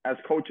can, as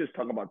coaches,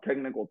 talk about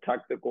technical,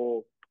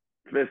 tactical,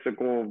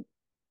 physical,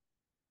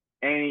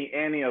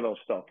 any of those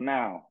stuff.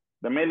 Now,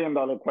 the $1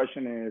 million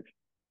question is,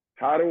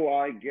 how do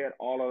I get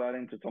all of that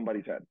into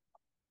somebody's head?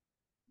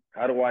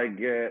 How do I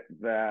get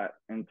that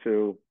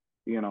into,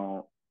 you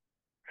know,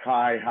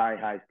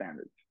 high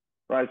standards,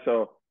 right?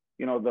 So,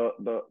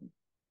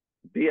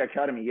 the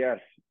academy, yes,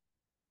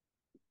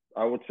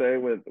 I would say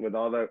with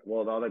all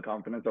the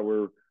confidence that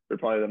we're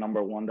probably the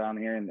number one down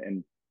here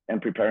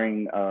and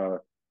preparing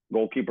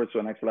goalkeepers to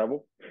the next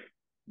level.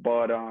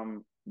 But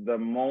the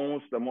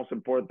most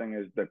important thing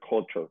is the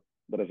culture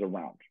that is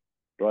around,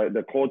 right?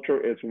 The culture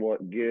is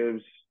what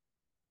gives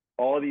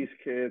all these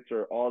kids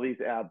or all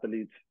these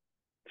athletes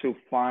to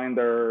find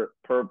their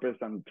purpose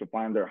and to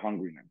find their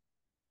hungriness.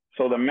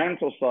 So the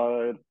mental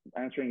side,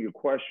 answering your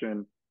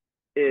question,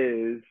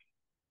 is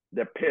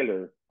the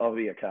pillar of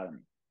the academy.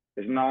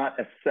 It's not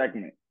a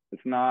segment.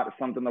 It's not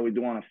something that we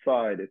do on a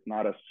side. It's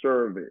not a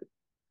service.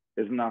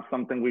 It's not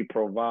something we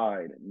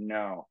provide.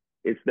 No,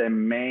 it's the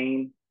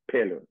main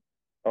pillar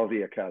of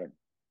the academy,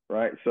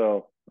 right?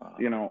 So,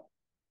 you know,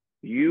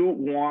 you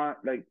want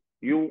like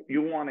you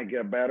want to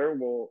get better.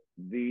 Well,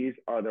 these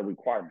are the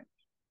requirements,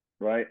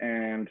 right?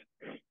 And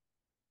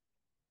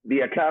the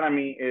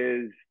academy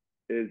is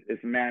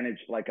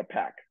managed like a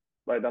pack,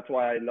 right? That's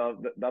why I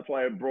love. That's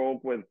why I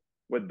broke with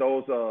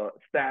those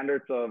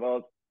standards of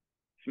us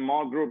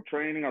small group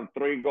training of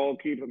 3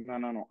 goalkeepers. No,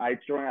 no, no. I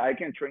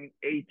can train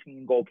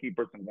 18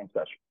 goalkeepers in one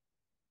session,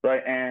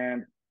 right?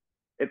 And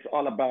it's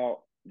all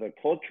about the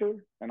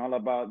culture and all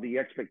about the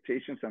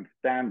expectations and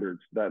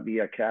standards that the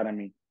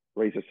academy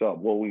raises up.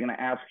 Well, we're gonna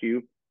ask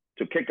you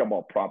to kick a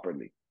ball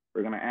properly.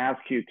 We're gonna ask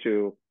you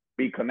to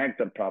be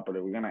connected properly.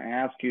 We're gonna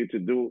ask you to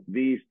do and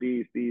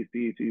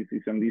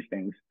these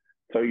things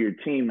so your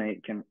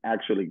teammate can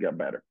actually get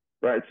better,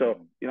 right?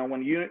 So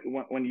when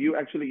you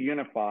actually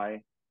unify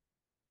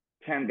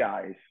 10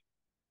 guys,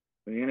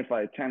 when you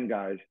unify 10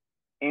 guys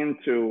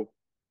into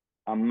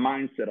a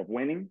mindset of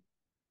winning,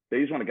 they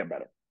just want to get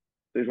better.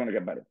 They just want to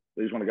get better.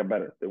 They just want to get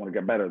better. They want to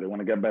get better. They want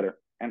to get better.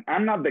 And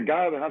I'm not the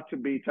guy that has to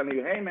be telling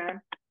you, hey, man,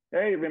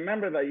 hey,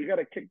 remember that you got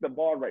to kick the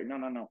ball right. No,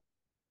 no, no.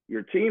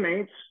 Your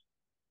teammates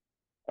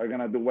are going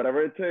to do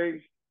whatever it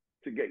takes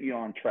to get you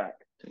on track.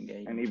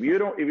 And if you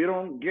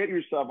don't get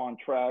yourself on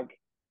track,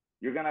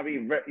 you're going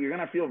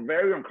to feel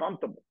very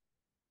uncomfortable.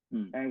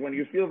 And when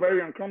you feel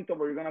very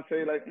uncomfortable, you're going to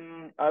say like,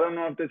 I don't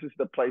know if this is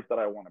the place that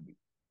I want to be.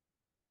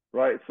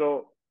 Right.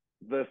 So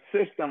the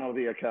system of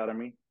the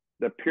academy,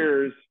 the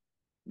peers,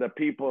 the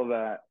people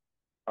that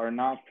are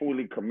not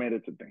fully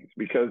committed to things.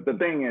 Because the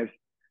thing is,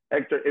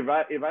 Hector,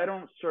 if I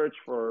don't search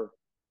for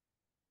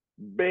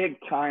big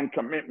time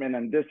commitment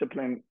and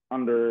discipline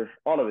under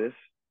all of this,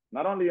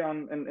 not only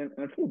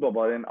in football,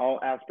 but in all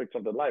aspects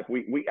of the life,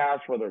 we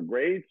ask for their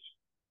grades,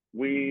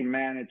 we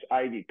manage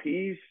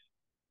IDPs,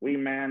 we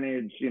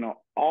manage,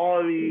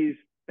 all these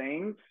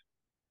things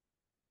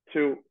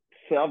to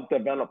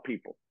self-develop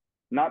people,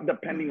 not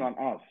depending on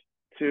us,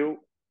 to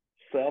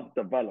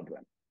self-develop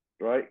them,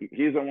 right?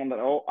 He's the one that,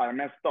 I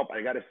messed up,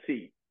 I got to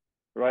see,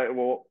 right?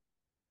 Well,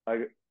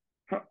 I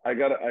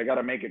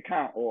gotta make it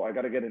count, or I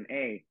gotta get an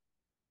A,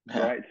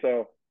 right?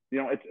 So,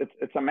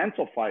 it's a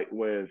mental fight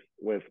with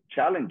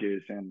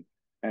challenges and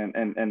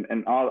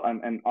all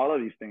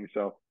of these things.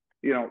 So,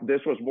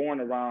 this was born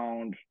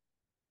around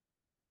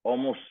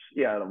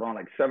around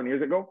like 7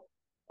 years ago.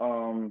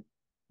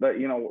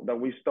 That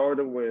we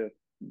started with,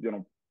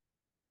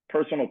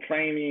 personal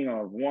training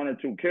of 1 or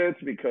 2 kids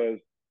because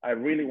I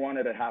really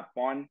wanted to have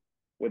fun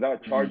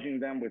without charging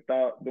them,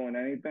 without doing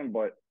anything.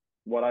 But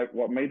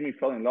what made me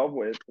fall in love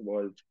with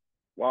was,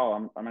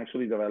 wow, I'm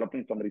actually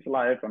developing somebody's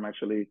life. I'm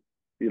actually,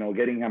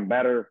 getting him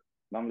better,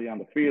 not only on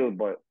the field,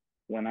 but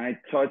when I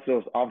touch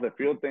those off the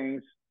field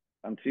things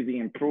and see the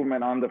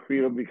improvement on the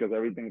field because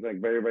everything's like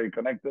very, very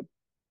connected.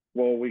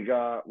 Well, we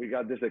got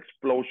this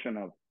explosion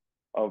of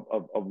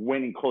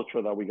winning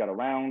culture that we got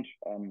around.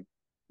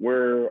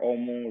 We're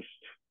almost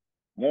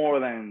more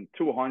than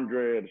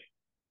 200,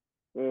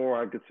 or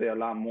I could say a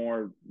lot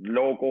more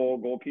local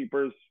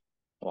goalkeepers.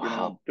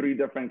 Wow. 3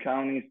 different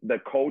counties. The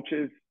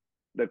coaches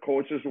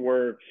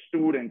were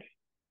students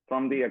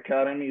from the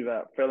academy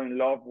that fell in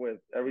love with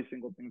every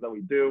single thing that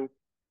we do.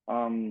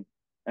 And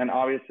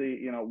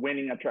obviously,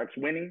 winning attracts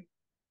winning.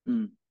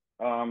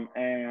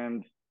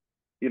 And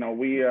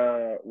we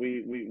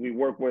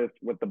work with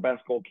the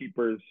best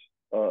goalkeepers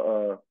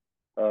of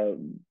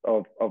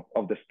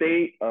the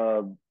state.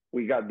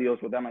 We got deals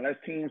with MLS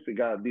teams. We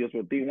got deals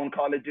with D1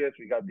 colleges.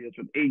 We got deals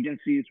with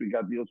agencies. We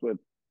got deals with,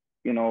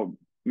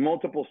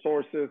 multiple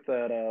sources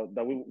that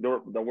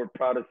we're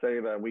proud to say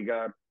that we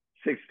got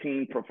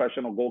 16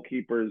 professional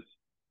goalkeepers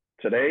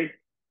today,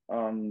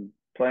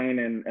 playing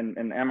in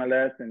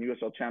MLS and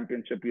USL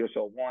Championship,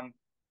 USL 1.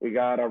 We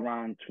got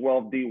around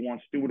 12 D1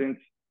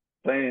 students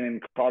playing in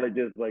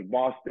colleges like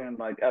Boston,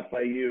 like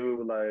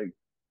FIU,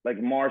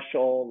 like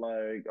Marshall,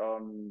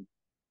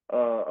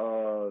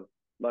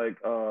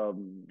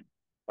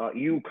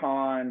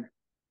 UConn,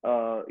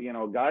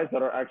 guys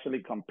that are actually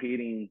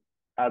competing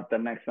at the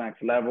next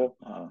level.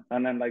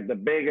 And then like the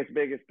biggest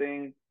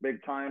thing,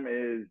 big time,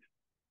 is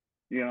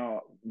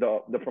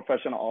the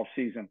professional off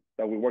season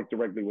that we work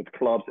directly with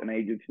clubs and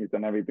agencies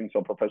and everything.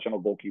 So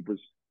professional goalkeepers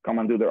come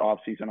and do their off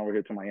season over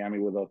here to Miami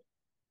with us.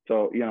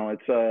 So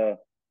it's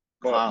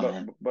but Oh but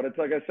man. but it's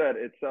like I said,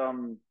 it's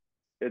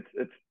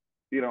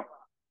you know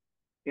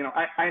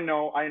I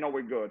know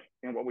we're good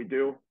in what we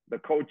do. The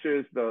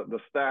coaches, the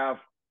staff,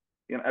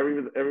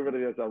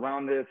 everybody that's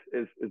around this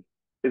is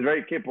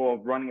very capable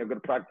of running a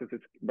good practice.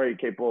 It's very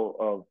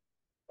capable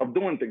of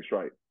doing things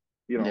right.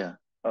 You know, Yeah.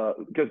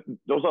 because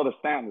those are the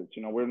standards.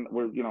 We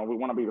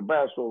want to be the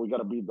best, so we got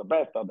to be the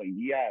best. Of the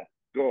yes,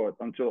 good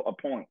until a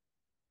point.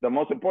 The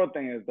most important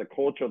thing is the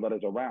culture that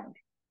is around.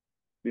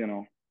 You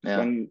know, Yeah.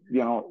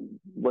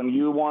 when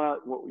you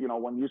want to,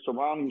 when you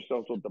surround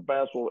yourself with the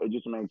best, well, it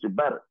just makes you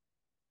better.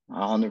 It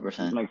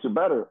 100%. makes you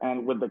better.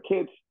 And with the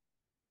kids,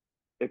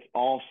 it's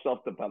all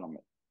self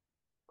development.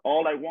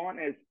 All I want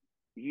is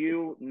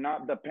you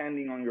not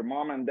depending on your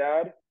mom and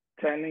dad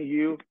telling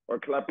you or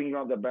clapping you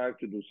on the back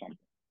to do something.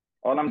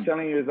 All I'm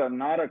telling you is that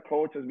not a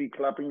coach is be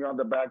clapping you on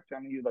the back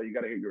telling you that you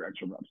got to hit your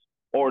extra reps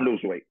or lose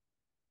weight.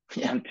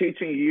 Yeah. I'm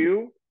teaching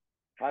you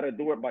how to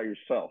do it by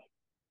yourself,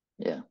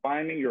 Yeah.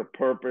 finding your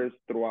purpose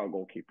throughout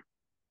goalkeeping,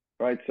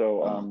 right? So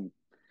Wow.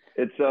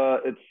 it's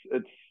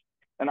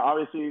and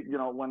obviously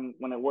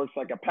when it works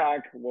like a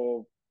pack,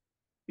 well,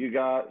 you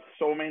got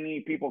so many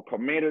people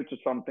committed to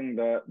something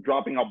that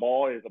dropping a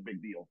ball is a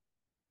big deal.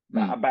 A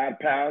Mm. bad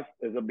pass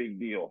is a big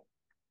deal.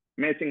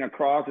 Missing a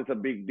cross is a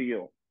big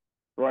deal,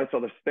 right? So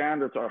the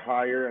standards are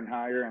higher and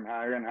higher and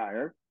higher and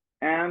higher.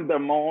 And the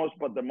most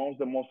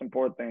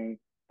important thing,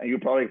 and you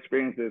probably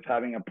experienced this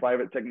having a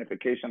private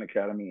technification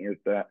academy, is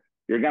that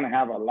you're gonna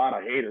have a lot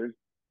of haters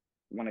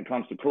when it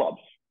comes to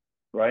clubs,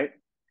 right?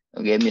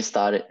 Don't get me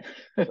started.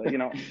 So,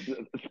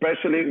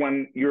 especially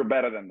when you're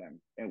better than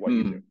them in what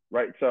you do, Mm.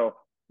 right? So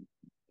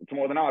it's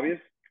more than obvious,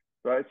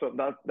 right? So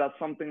that's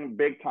something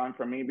big time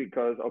for me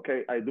because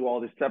okay, I do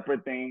all this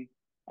separate thing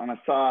on a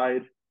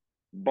side,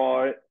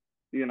 but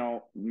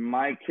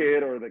my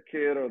kid or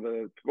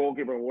the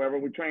goalkeeper, whoever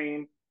we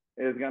train,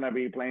 is gonna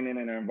be playing in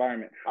an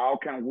environment. How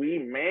can we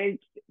make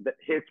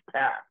his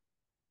path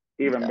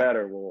even Yeah.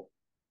 better? Well,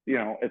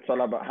 it's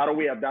all about how do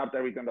we adapt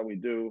everything that we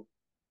do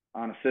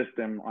on a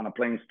system, on a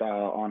playing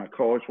style, on a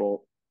coach.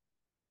 Well,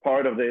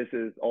 part of this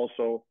is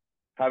also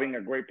having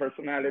a great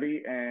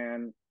personality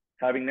and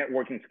having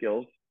networking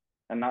skills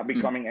and not Mm.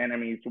 becoming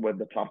enemies with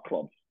the top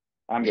clubs.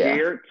 I'm Yeah.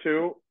 here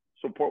to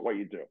support what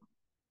you do,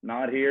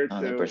 not here to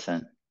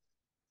 100%.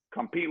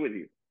 compete with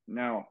you.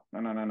 No, no,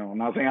 no, no, no. I'm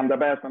not saying I'm the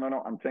best. No, no,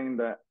 no. I'm saying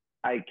that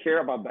I care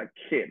about that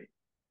kid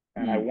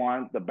and I Mm.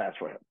 want the best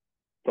for him.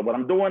 So what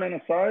I'm doing on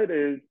the side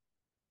is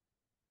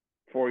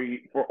for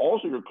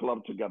also your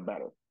club to get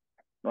better,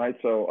 right?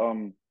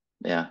 So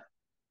Yeah.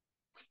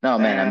 No,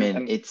 man, I and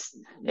mean, it's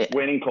it,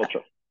 winning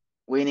culture.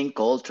 winning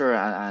culture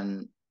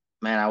and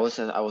man, I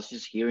was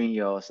just hearing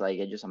you. I was like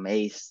just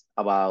amazed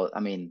about, I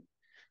mean,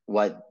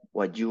 what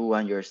you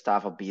and your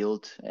staff have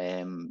built.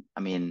 I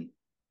mean,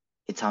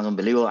 it sounds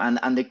unbelievable.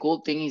 And the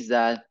cool thing is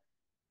that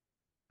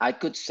I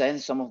could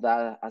sense some of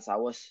that as I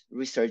was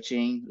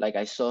researching. Like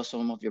I saw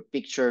some of your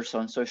pictures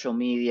on social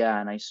media,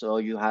 and I saw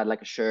you had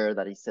like a shirt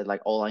that it said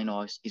like all I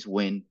know is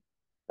win,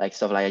 like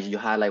stuff like you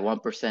had like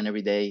 1%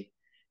 every day,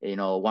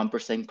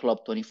 1% club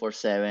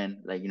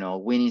 24/7, like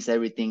winning is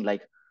everything,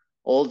 like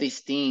all these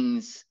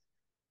things.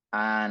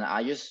 And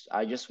I just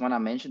want to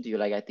mention to you,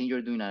 like I think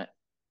you're doing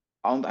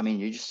I mean,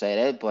 you just said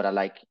it, but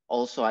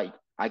also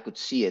I could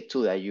see it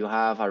too, that you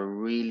have a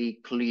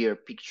really clear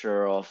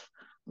picture of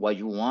what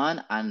you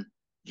want and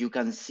you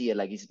can see it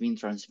like it's being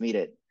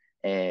transmitted,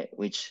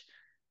 which,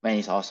 man,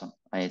 is awesome.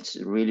 And it's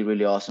really,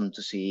 really awesome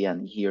to see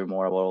and hear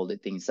more about all the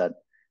things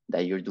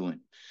that you're doing.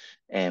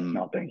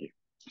 No, Um, thank you.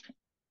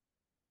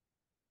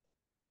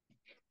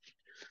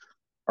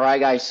 all right,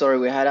 guys, sorry,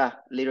 we had a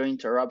little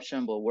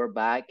interruption, but we're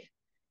back.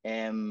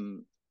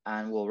 And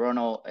well,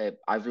 Ronald,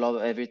 I've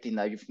loved everything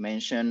that you've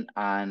mentioned,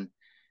 and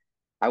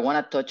I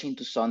want to touch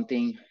into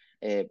something.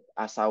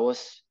 As I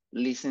was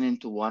listening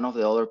to one of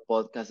the other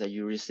podcasts that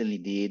you recently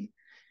did,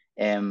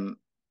 um,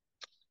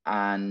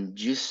 and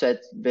you said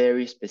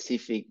very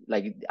specific,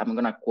 like I'm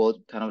gonna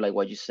quote kind of like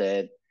what you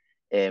said,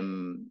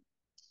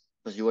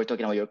 because you were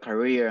talking about your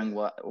career and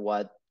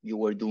what you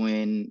were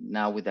doing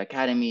now with the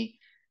academy,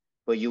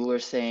 but you were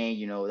saying,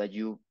 that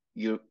you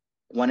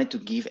wanted to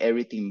give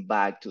everything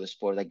back to the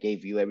sport that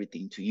gave you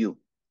everything to you,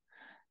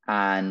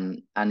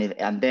 and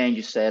then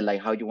you said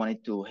like how you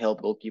wanted to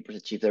help goalkeepers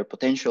achieve their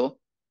potential,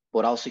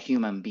 but also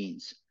human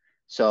beings.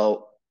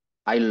 So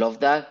I love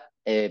that,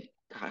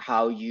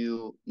 how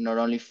you not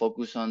only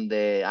focus on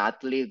the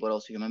athlete but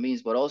also human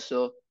beings, but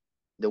also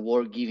the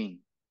work giving,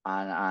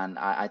 and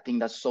I think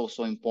that's so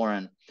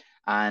important.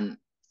 And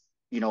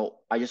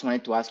I just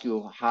wanted to ask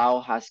you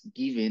how has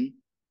giving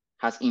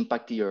has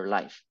impacted your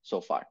life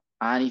so far,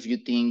 and if you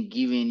think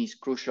giving is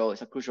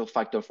a crucial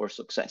factor for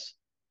success.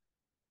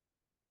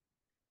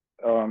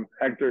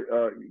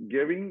 Hector,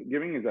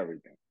 giving is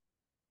everything.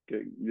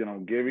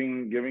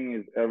 Giving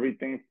is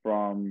everything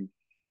from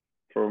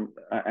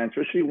and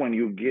especially when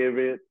you give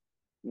it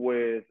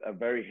with a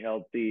very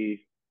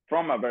healthy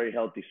from a very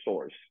healthy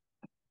source,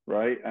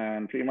 right?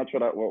 And pretty much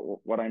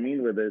what I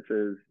mean with this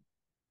is,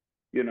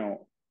 you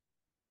know,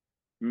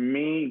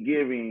 me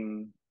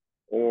giving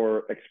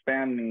or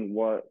expanding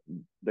what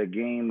the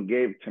game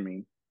gave to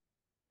me.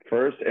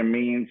 First, it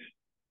means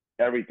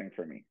everything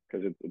for me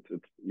because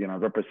it's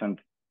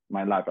represents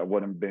my life. I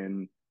wouldn't have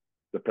been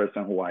the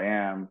person who I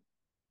am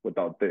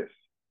without this,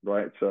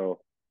 right?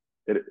 So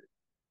it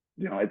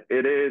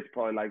it is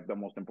probably like the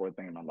most important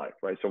thing in my life,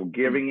 right? So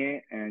giving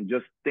it and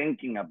just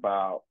thinking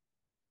about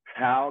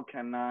how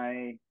can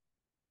I,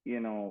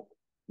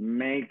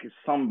 make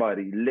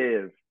somebody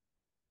live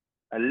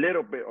a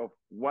little bit of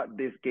what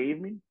this gave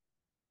me.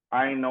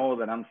 I know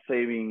that I'm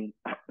saving,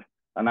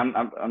 and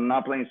I'm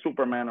not playing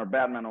Superman or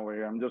Batman over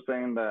here. I'm just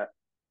saying that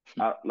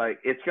like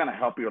it's gonna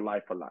help your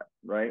life a lot,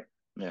 right?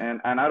 Yeah.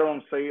 And I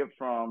don't say it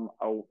from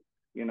a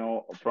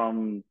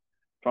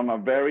from a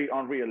very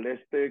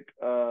unrealistic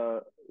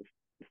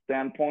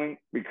standpoint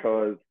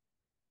because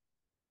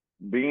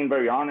being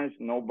very honest,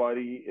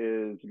 nobody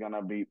is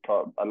gonna be.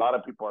 A lot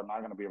of people are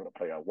not gonna be able to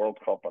play a World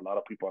Cup. A lot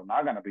of people are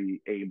not gonna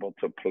be able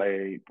to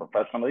play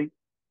professionally,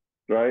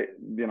 right?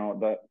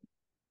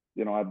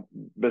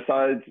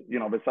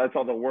 Besides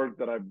all the work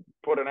that I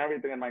put in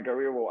everything in my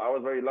career, well, I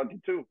was very lucky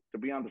too to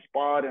be on the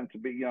spot and to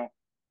be,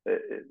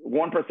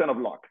 1% of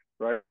luck,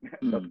 right?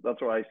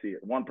 That's where I see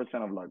it.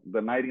 1% of luck. The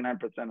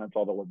 99%, that's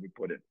all the work we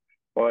put in.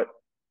 But,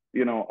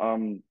 you know,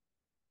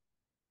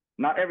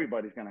 not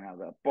everybody's gonna have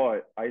that.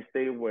 But I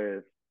stay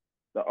with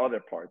the other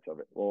parts of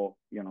it. Well,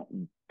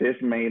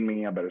 this made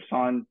me a better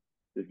son.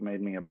 This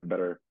made me a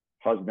better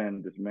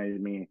husband. This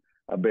made me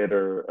a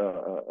better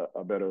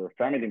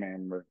family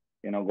member.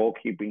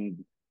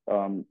 Goalkeeping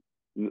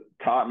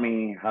taught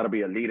me how to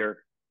be a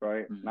leader,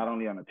 right? Not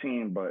only on a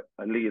team, but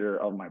a leader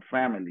of my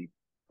family,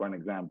 for an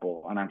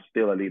example. And I'm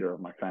still a leader of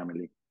my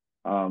family.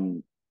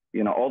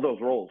 All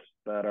those roles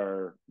that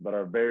are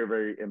very,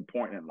 very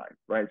important in life,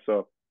 right?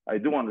 So I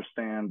do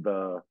understand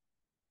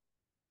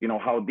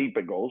how deep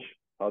it goes,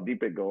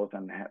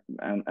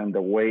 and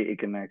the way it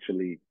can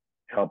actually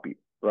help you,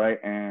 right?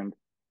 And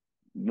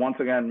once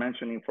again,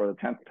 mentioning for the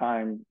 10th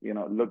time,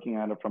 looking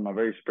at it from a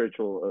very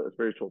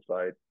spiritual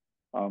side,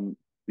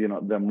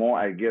 the more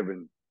I give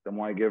in, the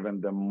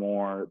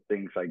more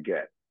things I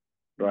get,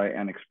 right?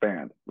 And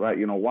expand, right?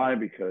 Why?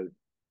 Because,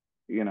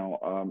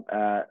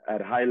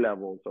 at high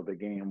levels of the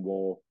game,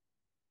 well,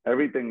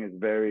 everything is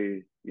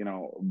very,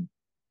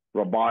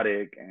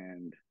 robotic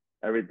and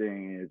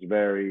everything is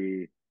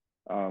very,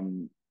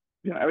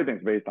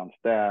 everything's based on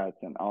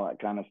stats and all that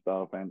kind of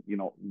stuff. And,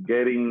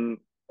 getting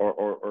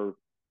or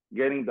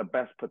getting the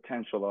best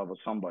potential of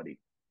somebody,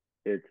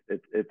 it's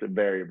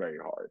very, very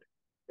hard.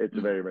 It's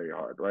very, very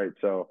hard, right?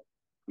 So,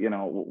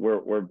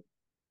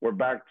 we're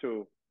back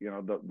to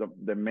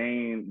the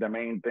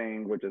main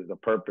thing, which is the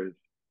purpose.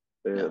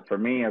 For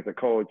me as a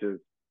coach is,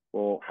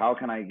 well, how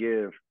can I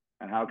give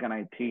and how can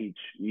I teach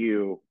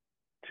you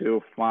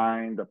to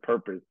find the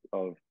purpose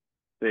of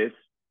this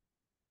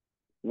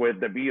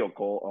with the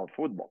vehicle of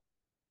football,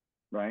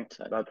 right?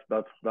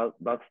 Exactly.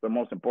 That's the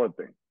most important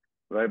thing,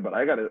 right? But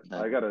I gotta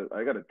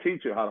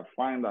teach you how to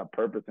find that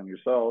purpose in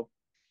yourself,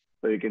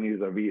 so you can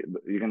use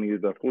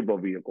a football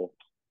vehicle,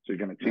 so you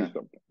can achieve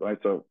something, right?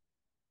 So,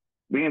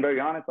 being very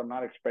honest, I'm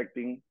not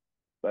expecting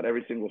that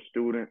every single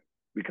student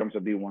becomes a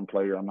D1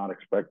 player. I'm not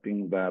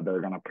expecting that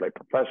they're gonna play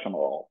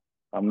professional.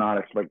 I'm not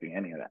expecting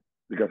any of that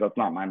because that's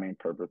not my main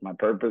purpose. My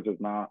purpose is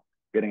not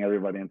getting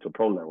everybody into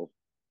pro levels.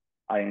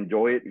 I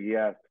enjoy it,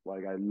 yes.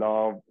 Like I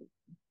love,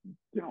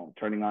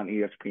 turning on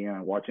ESPN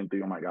and watching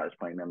three of my guys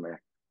playing in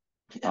there.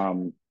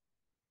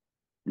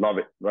 Love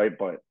it, right?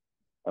 But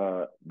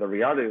the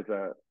reality is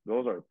that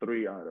those are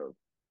 3 out of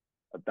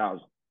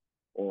 1,000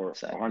 or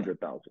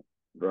 100,000,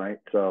 right?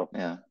 So,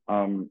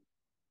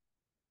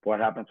 what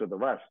happens with the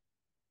rest,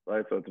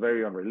 right? So it's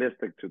very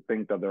unrealistic to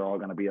think that they're all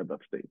going to be at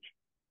that stage.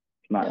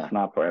 It's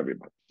not for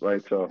everybody,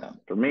 right? So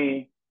for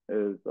me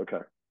is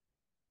okay.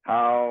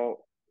 How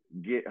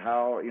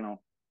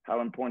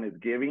important is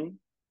giving?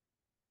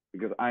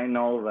 Because I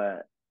know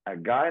that a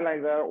guy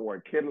like that or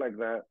a kid like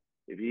that,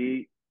 if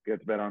he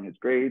gets better on his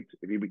grades,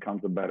 if he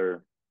becomes a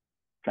better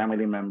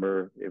family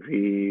member, if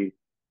he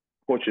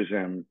pushes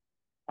him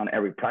on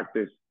every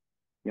practice,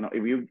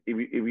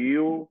 if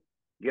you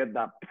get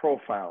that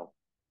profile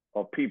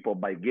of people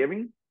by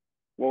giving,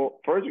 well,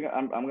 first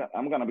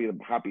I'm gonna be the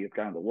happiest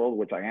guy in the world,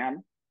 which I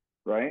am,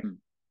 right?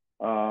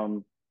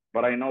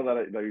 But I know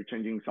that you're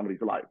changing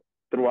somebody's life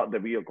throughout the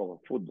vehicle of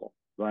football,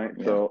 right?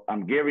 Yeah. So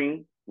I'm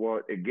giving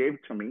what it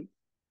gave to me.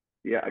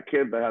 Yeah, a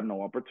kid that had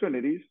no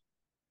opportunities,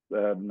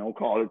 that had no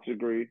college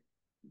degree,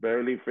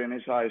 barely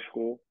finished high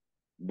school,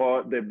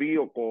 but the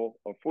vehicle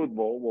of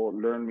football will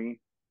learn me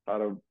how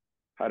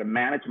to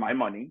manage my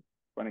money,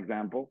 for an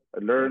example.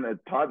 It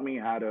taught me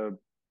how to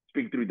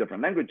speak 3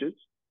 different languages.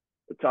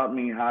 It taught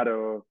me how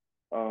to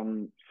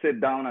sit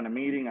down in a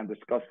meeting and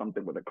discuss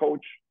something with a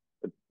coach.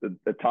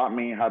 It taught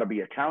me how to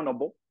be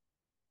accountable.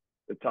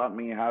 It taught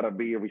me how to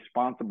be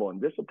responsible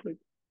and disciplined,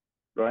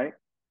 right?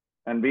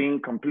 And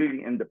being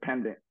completely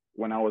independent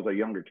when I was a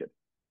younger kid.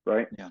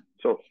 right? Yeah.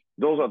 So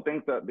those are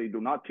things that they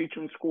do not teach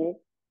in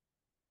school,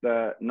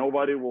 that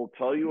nobody will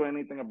tell you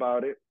anything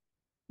about it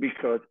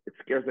because it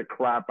scares the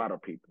crap out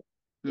of people.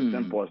 As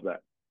simple as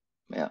that.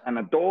 Yeah. An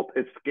adult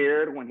is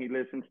scared when he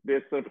listens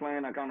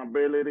discipline,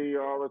 accountability,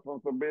 all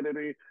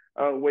responsibility,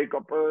 wake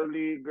up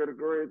early, good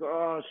grades.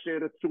 Oh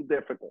shit, it's too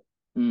difficult,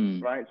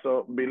 right?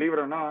 So believe it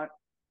or not,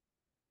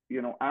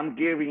 I'm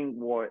giving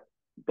what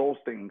those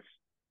things,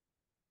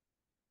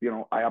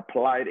 I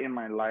applied in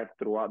my life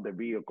throughout the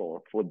vehicle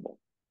of football,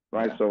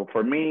 right? Yeah. So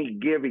for me,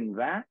 giving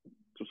that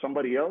to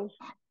somebody else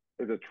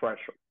is a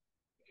treasure,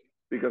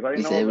 because I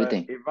It's know that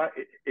everything.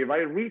 if I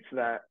reach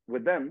that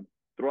with them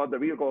throughout the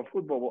vehicle of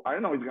football, well, I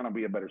know he's gonna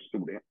be a better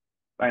student.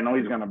 I know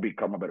he's gonna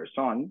become a better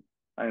son.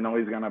 I know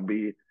he's gonna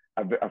be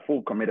a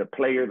full committed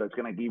player that's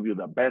gonna give you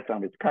the best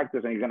on his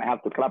practice, and you're gonna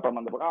have to clap him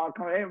on the back. Oh,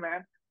 come hey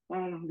man,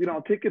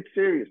 take it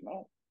serious,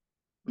 no,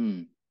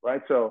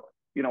 right? So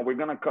we're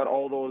gonna cut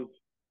all those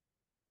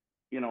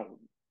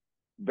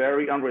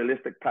very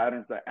unrealistic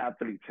patterns that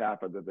athletes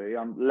have at the day.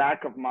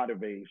 Lack of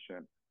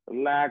motivation,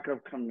 lack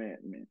of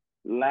commitment,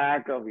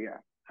 lack of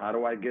how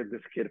do I get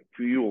this kid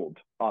fueled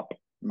up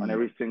on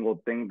every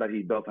single thing that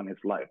he does in his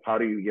life? How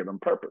do you give him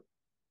purpose?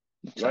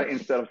 Exactly. Right?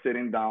 Instead of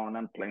sitting down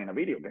and playing a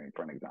video game,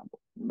 for an example.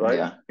 Right?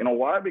 Yeah. You know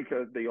why?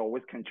 Because they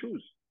always can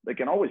choose. They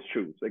can always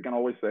choose. They can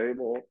always say,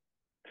 well,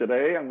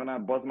 today I'm gonna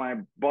buzz my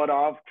butt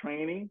off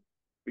training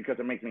because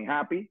it makes me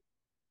happy.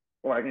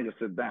 Or I can just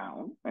sit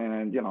down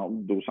and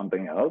do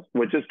something else,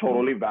 which is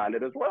totally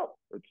valid as well.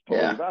 It's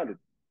totally valid.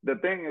 The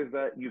thing is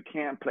that you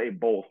can't play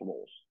both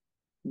roles.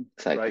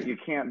 Exactly. Right? You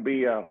can't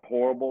be a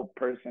horrible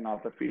person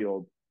off the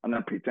field and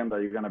then pretend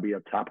that you're going to be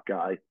a top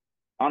guy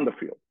on the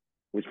field.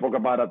 We spoke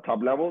about at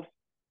top levels.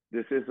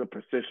 This is a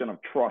position of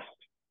trust.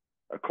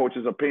 A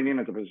coach's opinion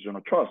is a position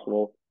of trust.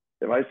 Well,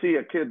 if I see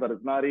a kid that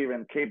is not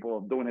even capable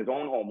of doing his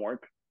own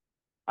homework,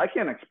 I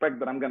can't expect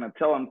that I'm going to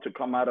tell him to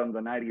come out on the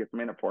 90th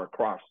minute for a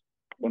cross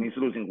when he's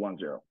losing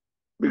 1-0.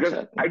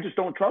 Because I just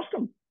don't trust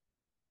him.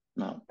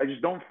 No. I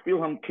just don't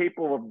feel him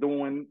capable of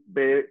doing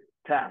big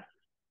tasks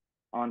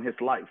on his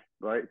life,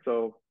 right?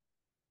 So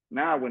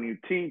now when you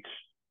teach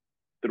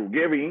through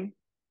giving,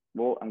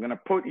 well, I'm going to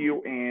put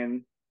you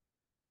in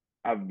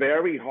a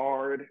very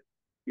hard,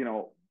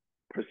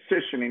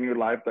 position in your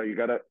life that you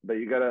gotta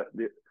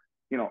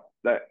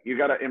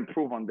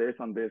improve on this,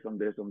 and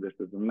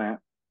that.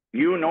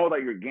 You know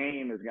that your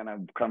game is gonna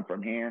come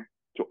from here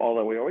to all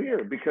the way over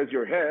here because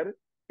your head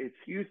is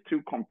used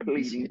to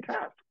completing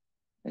tasks.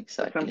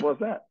 Exactly. As simple as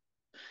that.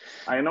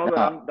 I know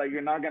that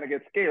you're not gonna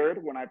get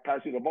scared when I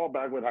pass you the ball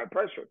back with high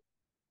pressure,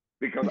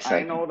 because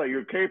I know that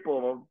you're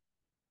capable of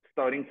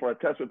studying for a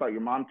test without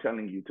your mom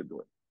telling you to do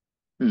it.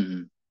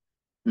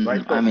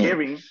 Right? So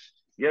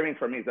giving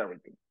for me is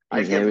everything.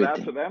 I give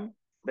that to them,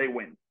 they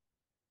win.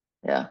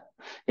 Yeah,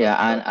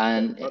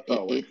 and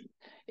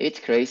it's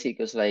crazy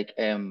because I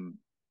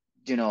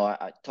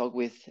talk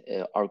with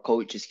our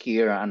coaches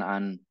here,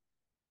 and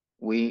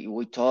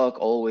we talk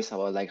always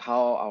about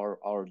how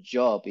our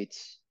job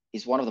it's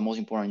one of the most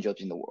important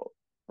jobs in the world,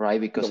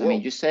 right? Because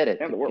you said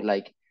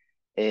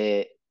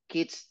it,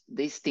 kids,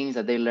 these things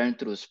that they learn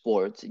through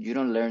sports, you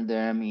don't learn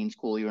them in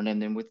school, you learn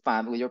them with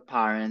family, with your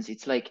parents.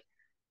 It's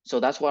so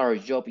that's why our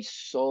job is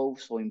so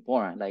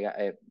important.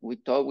 We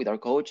talk with our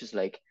coaches,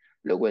 look,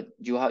 what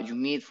you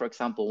meet, for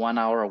example, 1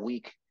 hour a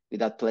week with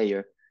that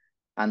player,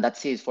 and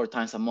that's it 4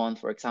 times a month,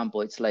 for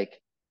example. It's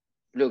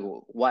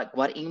look,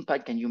 what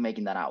impact can you make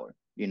in that hour?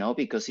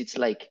 Because it's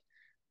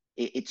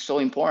it's so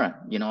important.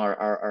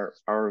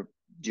 Our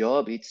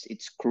job,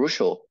 it's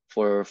crucial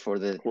for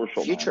the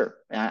future.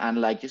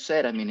 And like you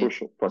said,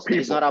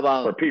 it's not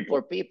about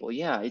for people.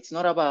 Yeah, it's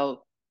not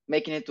about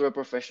making it to a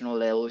professional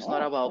level. It's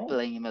not about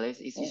playing MLS.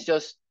 It's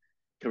just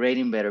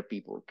creating better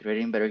people,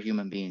 creating better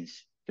human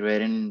beings,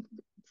 creating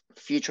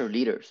future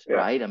leaders,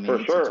 right?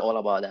 It's all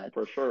about that.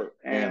 For sure.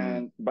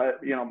 And by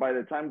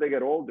the time they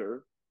get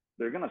older,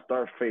 they're gonna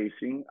start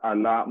facing a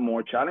lot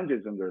more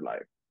challenges in their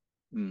life.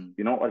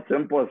 As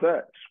simple as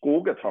that.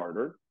 School gets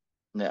harder.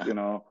 Yeah.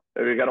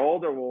 If you get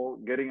older, well,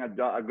 getting a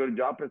good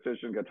job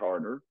position gets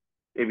harder.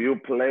 If you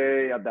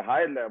play at the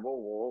high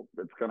level, well,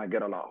 it's gonna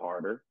get a lot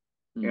harder.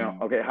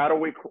 Okay, how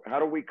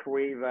do we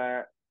create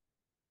that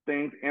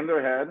things in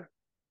their head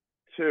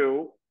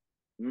to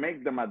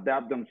make them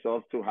adapt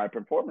themselves to high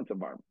performance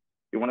environments?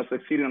 You want to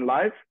succeed in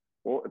life?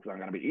 Well, it's not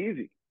gonna be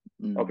easy.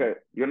 Okay,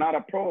 you're not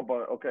a pro,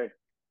 but okay,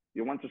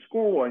 you went to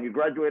school and you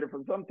graduated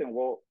from something.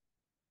 Well,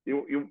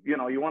 you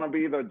want to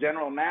be the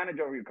general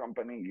manager of your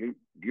company.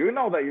 You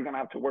know that you're gonna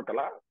have to work a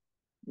lot.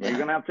 Yeah. You're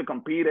gonna have to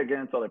compete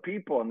against other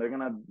people, and they're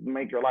gonna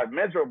make your life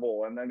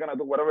miserable, and they're gonna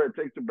do whatever it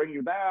takes to bring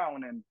you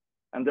down, and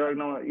they're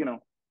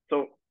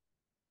so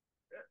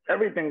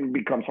everything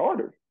becomes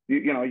harder.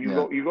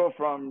 You go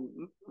from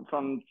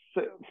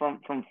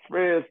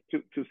fifth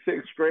to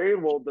sixth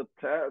grade. Well, the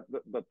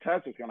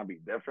test is gonna be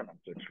different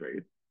in sixth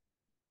grade.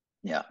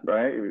 Yeah.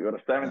 Right. If you go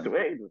to 7 to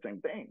 8, the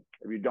same thing.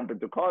 If you jump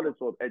into college,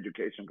 so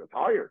education gets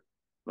higher.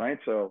 Right.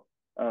 So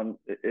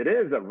it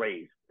is a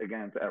race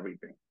against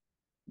everything.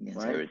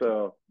 Right. Everything.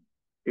 So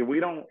if we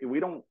don't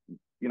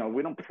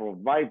we don't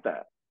provide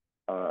that,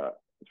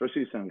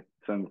 especially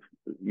since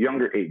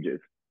younger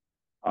ages.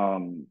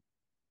 Um,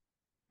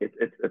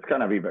 it's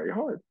gonna be very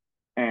hard.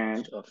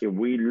 And if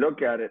we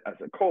look at it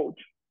as a coach,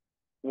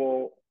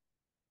 well,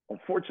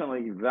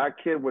 unfortunately, that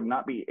kid would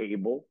not be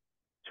able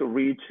to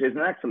reach his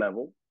next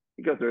level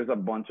because there's a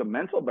bunch of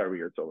mental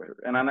barriers over here.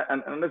 And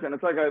listen,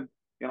 it's like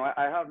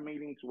I have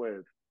meetings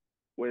with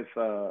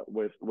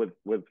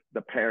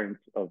the parents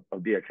of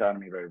the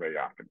academy very, very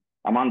often.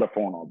 I'm on the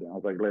phone all day. I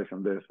was like,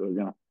 listen,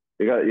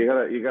 you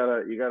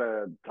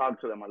gotta talk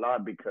to them a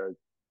lot, because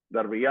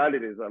the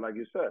reality is that, like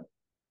you said,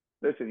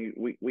 listen,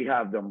 we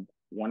have them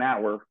 1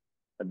 hour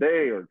a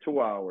day or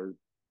 2 hours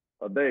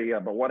a day. Yeah,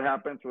 but what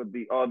happens with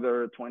the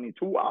other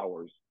 22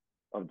 hours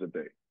of the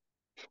day?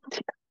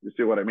 You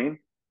see what I mean?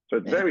 So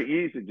it's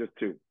very easy just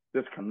to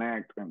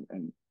disconnect and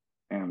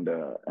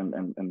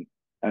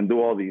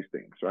do all these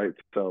things, right?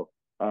 So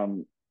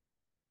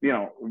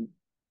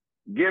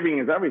giving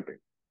is everything.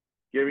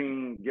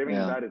 Giving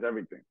that is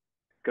everything,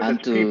 because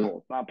it's people,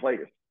 it's not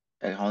players.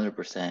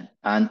 100%.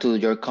 And to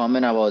your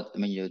comment about, I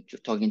mean, you're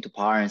talking to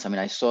parents. I mean,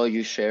 I saw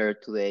you share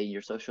today in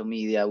your social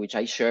media, which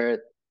I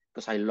shared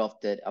because I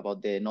loved it,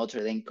 about the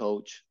Notre Dame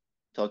coach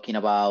talking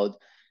about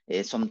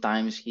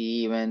sometimes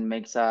he even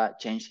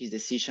change his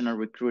decision on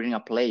recruiting a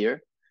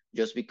player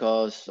just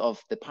because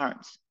of the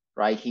parents,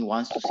 right? He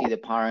wants to see the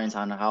parents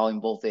and how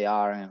involved they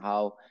are and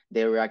how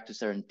they react to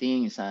certain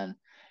things. And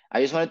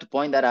I just wanted to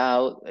point that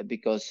out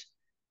because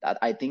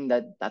I think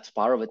that's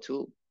part of it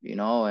too.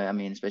 I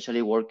mean,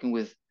 especially working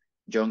with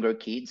younger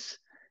kids,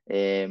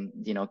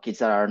 kids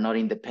that are not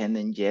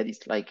independent yet.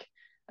 It's like,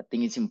 I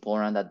think it's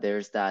important that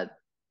there's that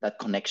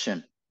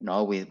connection,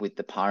 with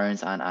the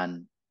parents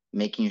and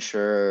making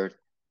sure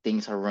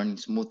things are running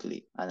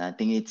smoothly. And I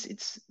think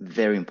it's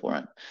very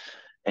important.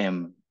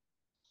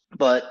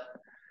 But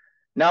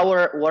now,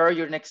 what are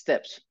your next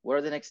steps? What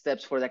are the next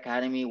steps for the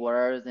academy? What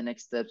are the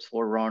next steps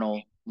for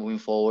Ronald moving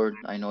forward?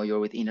 I know you're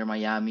with Inter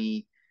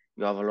Miami.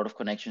 You have a lot of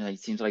connections. It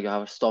seems like you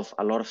have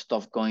a lot of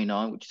stuff going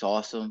on, which is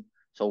awesome.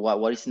 So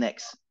what is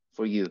next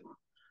for you?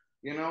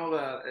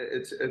 That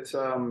it's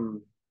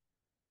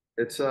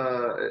at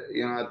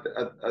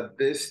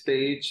this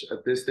stage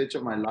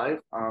of my life,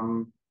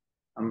 I'm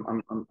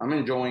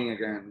enjoying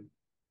again,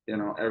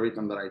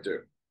 everything that I do.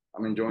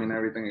 I'm enjoying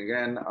everything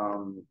again.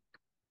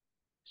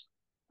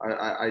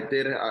 I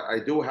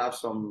do have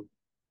some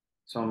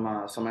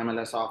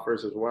MLS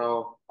offers as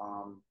well.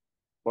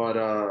 But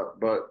I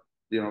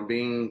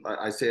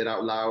say it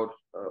out loud.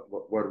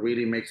 What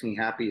really makes me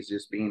happy is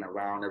just being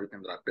around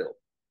everything that I built,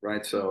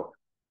 right? So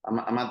I'm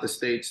at the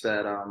stage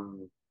that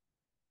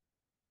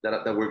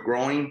that we're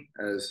growing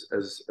as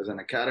an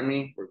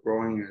academy. We're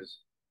growing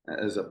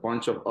as a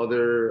bunch of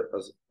other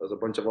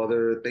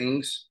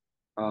things.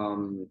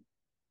 For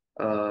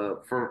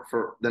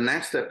the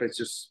next step, it's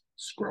just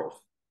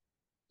growth.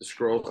 Just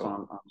growth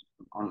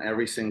on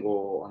every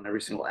single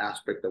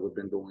aspect that we've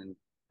been doing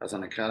as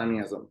an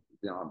academy, as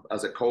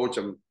a coach.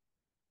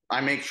 I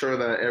make sure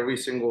that every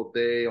single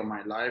day of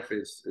my life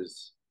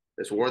is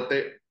worth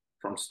it,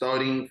 from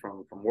studying,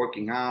 from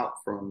working out,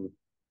 from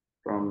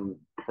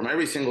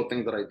every single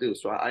thing that I do.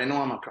 So I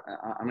know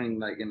I'm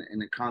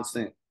in a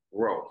constant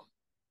growth.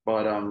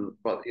 But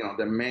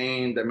the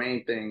main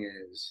thing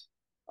is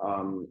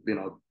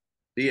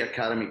the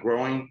academy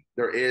growing.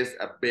 There is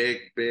a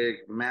big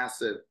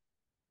massive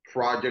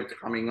project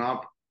coming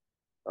up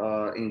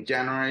in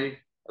January.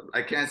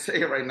 I can't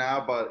say it right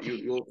now, but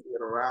you'll see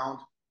it around.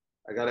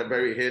 I got it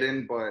very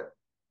hidden, but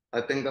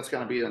I think that's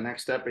gonna be the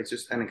next step. It's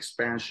just an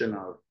expansion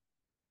of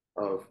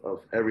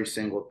every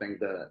single thing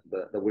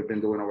that we've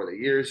been doing over the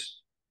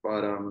years.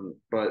 But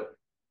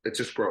it's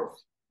just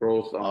growth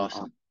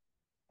Awesome. on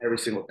every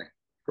single thing.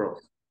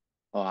 Growth.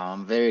 Oh,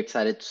 I'm very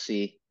excited to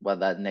see what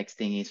that next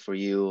thing is for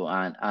you.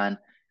 And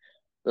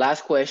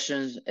last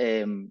questions.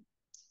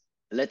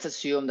 Let's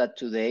assume that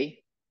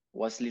today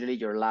was literally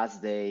your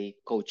last day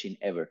coaching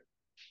ever.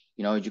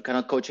 You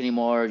cannot coach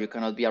anymore. You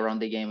cannot be around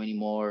the game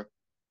anymore.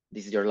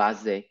 This is your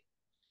last day.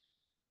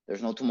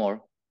 There's no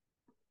tomorrow.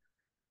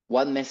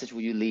 What message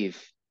would you leave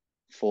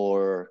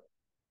for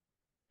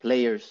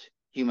players,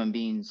 human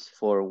beings?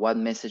 For what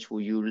message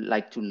would you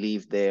like to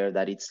leave there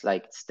that it's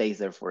like stays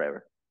there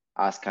forever,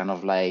 as kind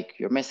of like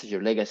your message,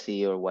 your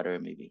legacy, or whatever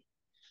it may be?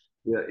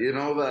 Yeah,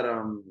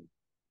 that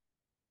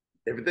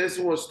if this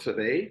was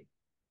today,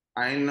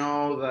 I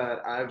know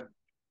that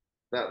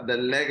the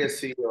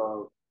legacy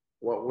of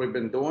what we've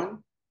been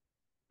doing,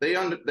 they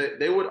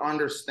would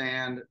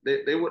understand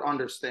the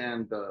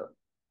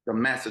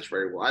message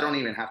very well. I don't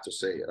even have to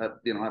say it.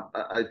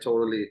 I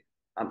totally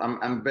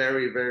I'm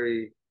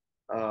very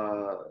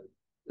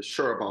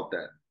sure about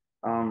that.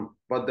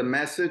 But the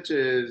message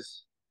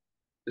is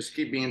just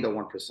keep being the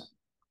 1%.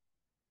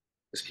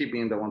 Just keep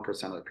being the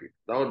 1% of the people.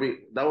 That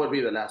would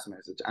be the last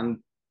message.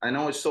 And I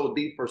know it's so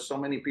deep for so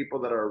many people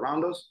that are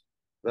around us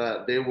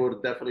that they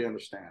would definitely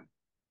understand.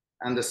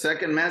 And the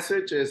second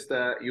message is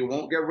that you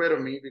won't get rid of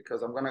me,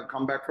 because I'm gonna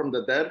come back from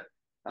the dead.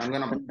 I'm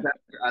gonna be back.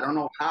 I don't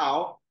know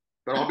how,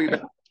 but I'll be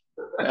back.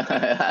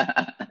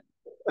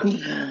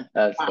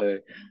 That's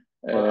good.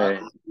 All But I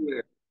right. will do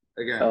it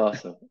again.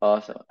 Awesome,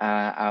 awesome.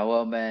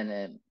 Well,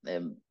 man,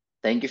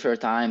 thank you for your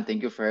time.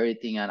 Thank you for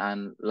everything.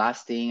 And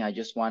last thing, I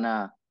just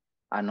wanna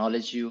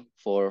acknowledge you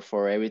for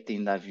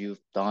everything that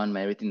you've done,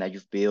 everything that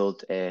you've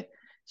built.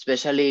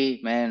 Especially,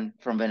 man,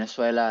 from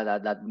Venezuela.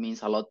 That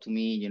means a lot to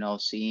me. You know,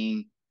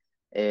 seeing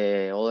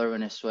other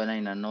Venezuela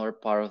in another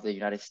part of the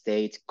United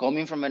States,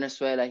 coming from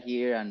Venezuela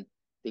here, and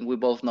I think we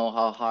both know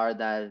how hard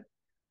that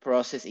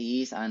process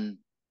is, and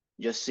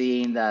just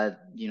seeing that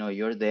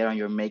you're there and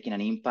you're making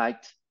an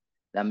impact,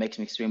 that makes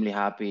me extremely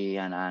happy,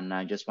 and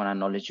I just want to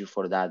acknowledge you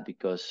for that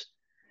because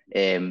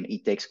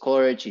it takes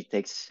courage, it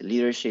takes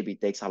leadership, it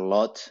takes a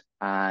lot,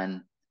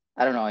 and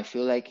I don't know, I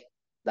feel like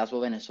that's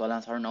what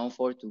Venezuelans are known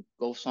for, to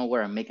go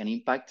somewhere and make an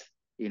impact,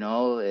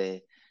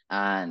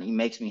 and it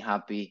makes me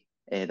happy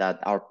that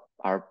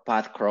our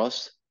path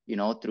crossed,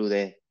 through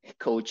the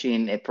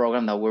coaching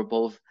program that we're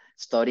both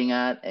studying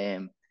at.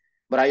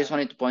 But I just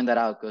wanted to point that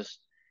out because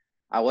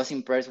I was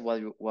impressed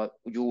what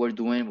you were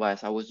doing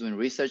whilst I was doing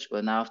research.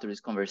 But now after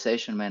this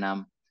conversation, man,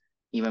 I'm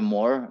even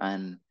more,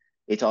 and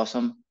it's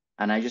awesome.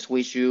 And I just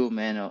wish you,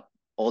 man,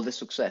 all the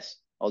success,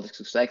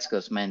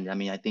 because man, I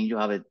mean, I think you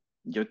have it,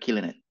 you're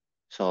killing it.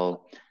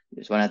 So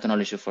just wanted to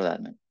acknowledge you for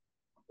that, man.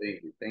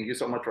 Thank you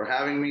so much for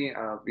having me.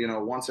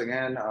 Once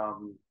again,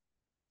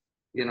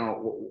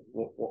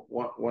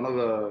 one of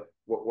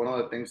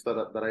the things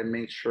that I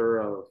make sure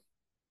of,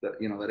 that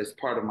that is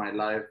part of my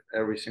life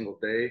every single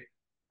day,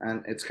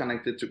 and it's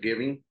connected to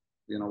giving.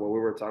 What we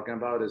were talking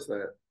about is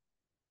that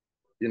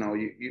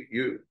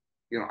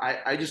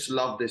I just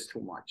love this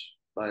too much.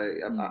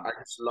 I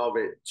just love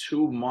it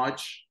too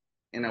much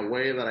in a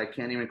way that I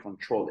can't even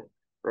control it.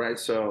 Right.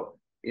 So,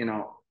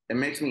 it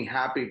makes me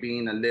happy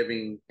being a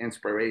living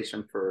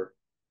inspiration for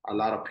a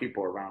lot of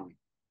people around me.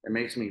 It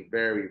makes me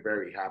very,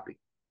 very happy.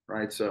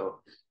 Right. So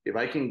if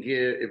I can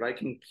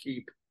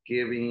keep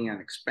giving and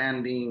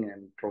expanding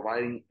and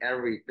providing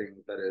everything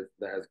that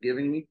has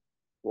given me,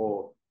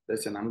 well,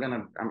 listen,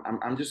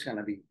 I'm just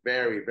gonna be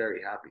very,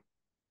 very happy.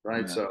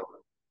 Right. Yeah, So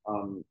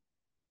um,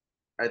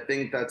 I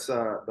think that's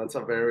a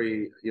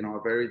very a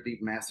very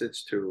deep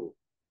message to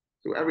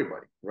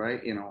everybody, right?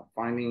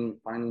 Finding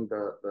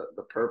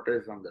the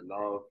purpose and the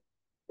love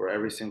for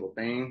every single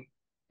thing,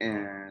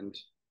 and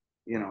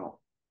you know,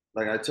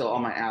 like I tell all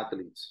my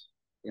athletes,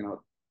 you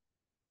know,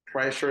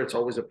 pressure it's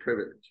always a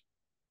privilege.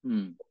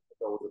 mm,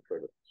 It's always a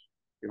privilege.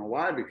 You know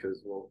why?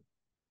 Because well,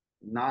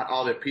 not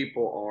all the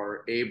people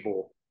are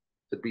able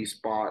to be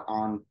spot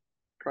on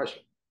pressure.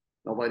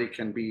 Nobody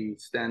can be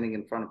standing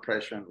in front of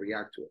pressure and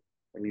react to it.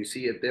 When you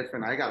see it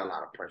different, I got a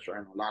lot of pressure.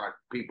 I know a lot of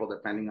people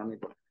depending on me,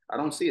 but I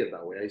don't see it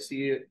that way. I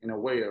see it in a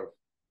way of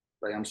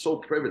like I'm so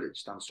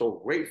privileged. I'm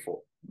so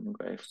grateful.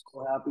 okay.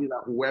 So happy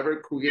that whoever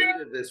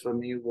created this for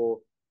me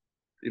will,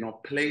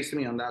 place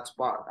me on that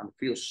spot and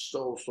feel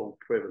so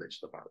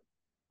privileged about it.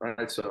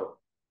 Right. So,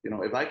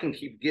 if I can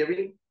keep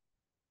giving,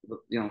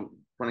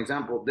 for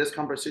example, this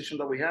conversation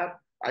that we have,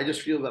 I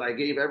just feel that I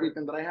gave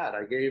everything that I had.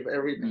 I gave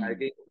everything. I Mm,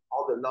 gave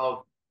all the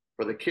love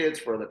for the kids,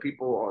 for the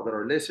people that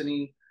are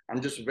listening.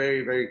 I'm just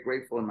very, very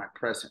grateful in my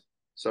present.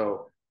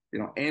 So,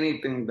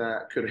 anything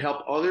that could help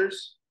others,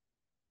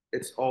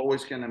 it's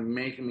always going to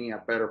make me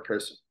a better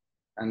person.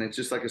 And it's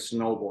just like a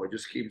snowball. It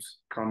just keeps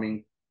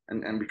coming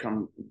and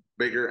become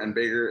bigger and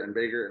bigger and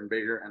bigger and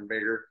bigger and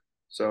bigger.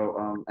 So,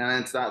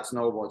 and it's that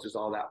snowball, it's just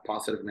all that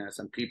positiveness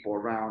and people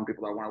around,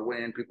 people that want to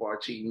win, people are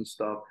achieving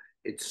stuff.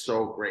 It's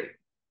so great.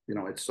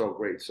 It's so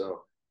great.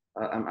 So,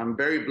 I'm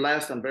very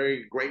blessed. I'm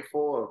very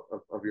grateful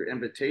of your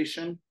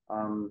invitation.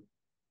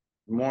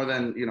 More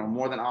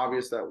than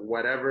obvious that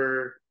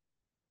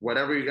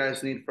whatever you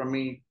guys need from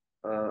me,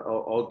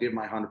 I'll give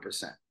my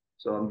 100%.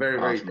 So I'm very,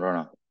 very awesome,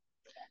 Ronald.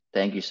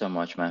 Thank you so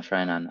much, my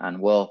friend.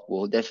 And well,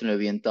 we'll definitely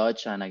be in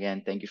touch. And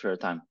again, thank you for your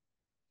time.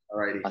 all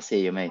righty. I'll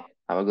see you, mate.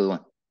 Have a good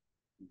one.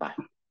 Bye.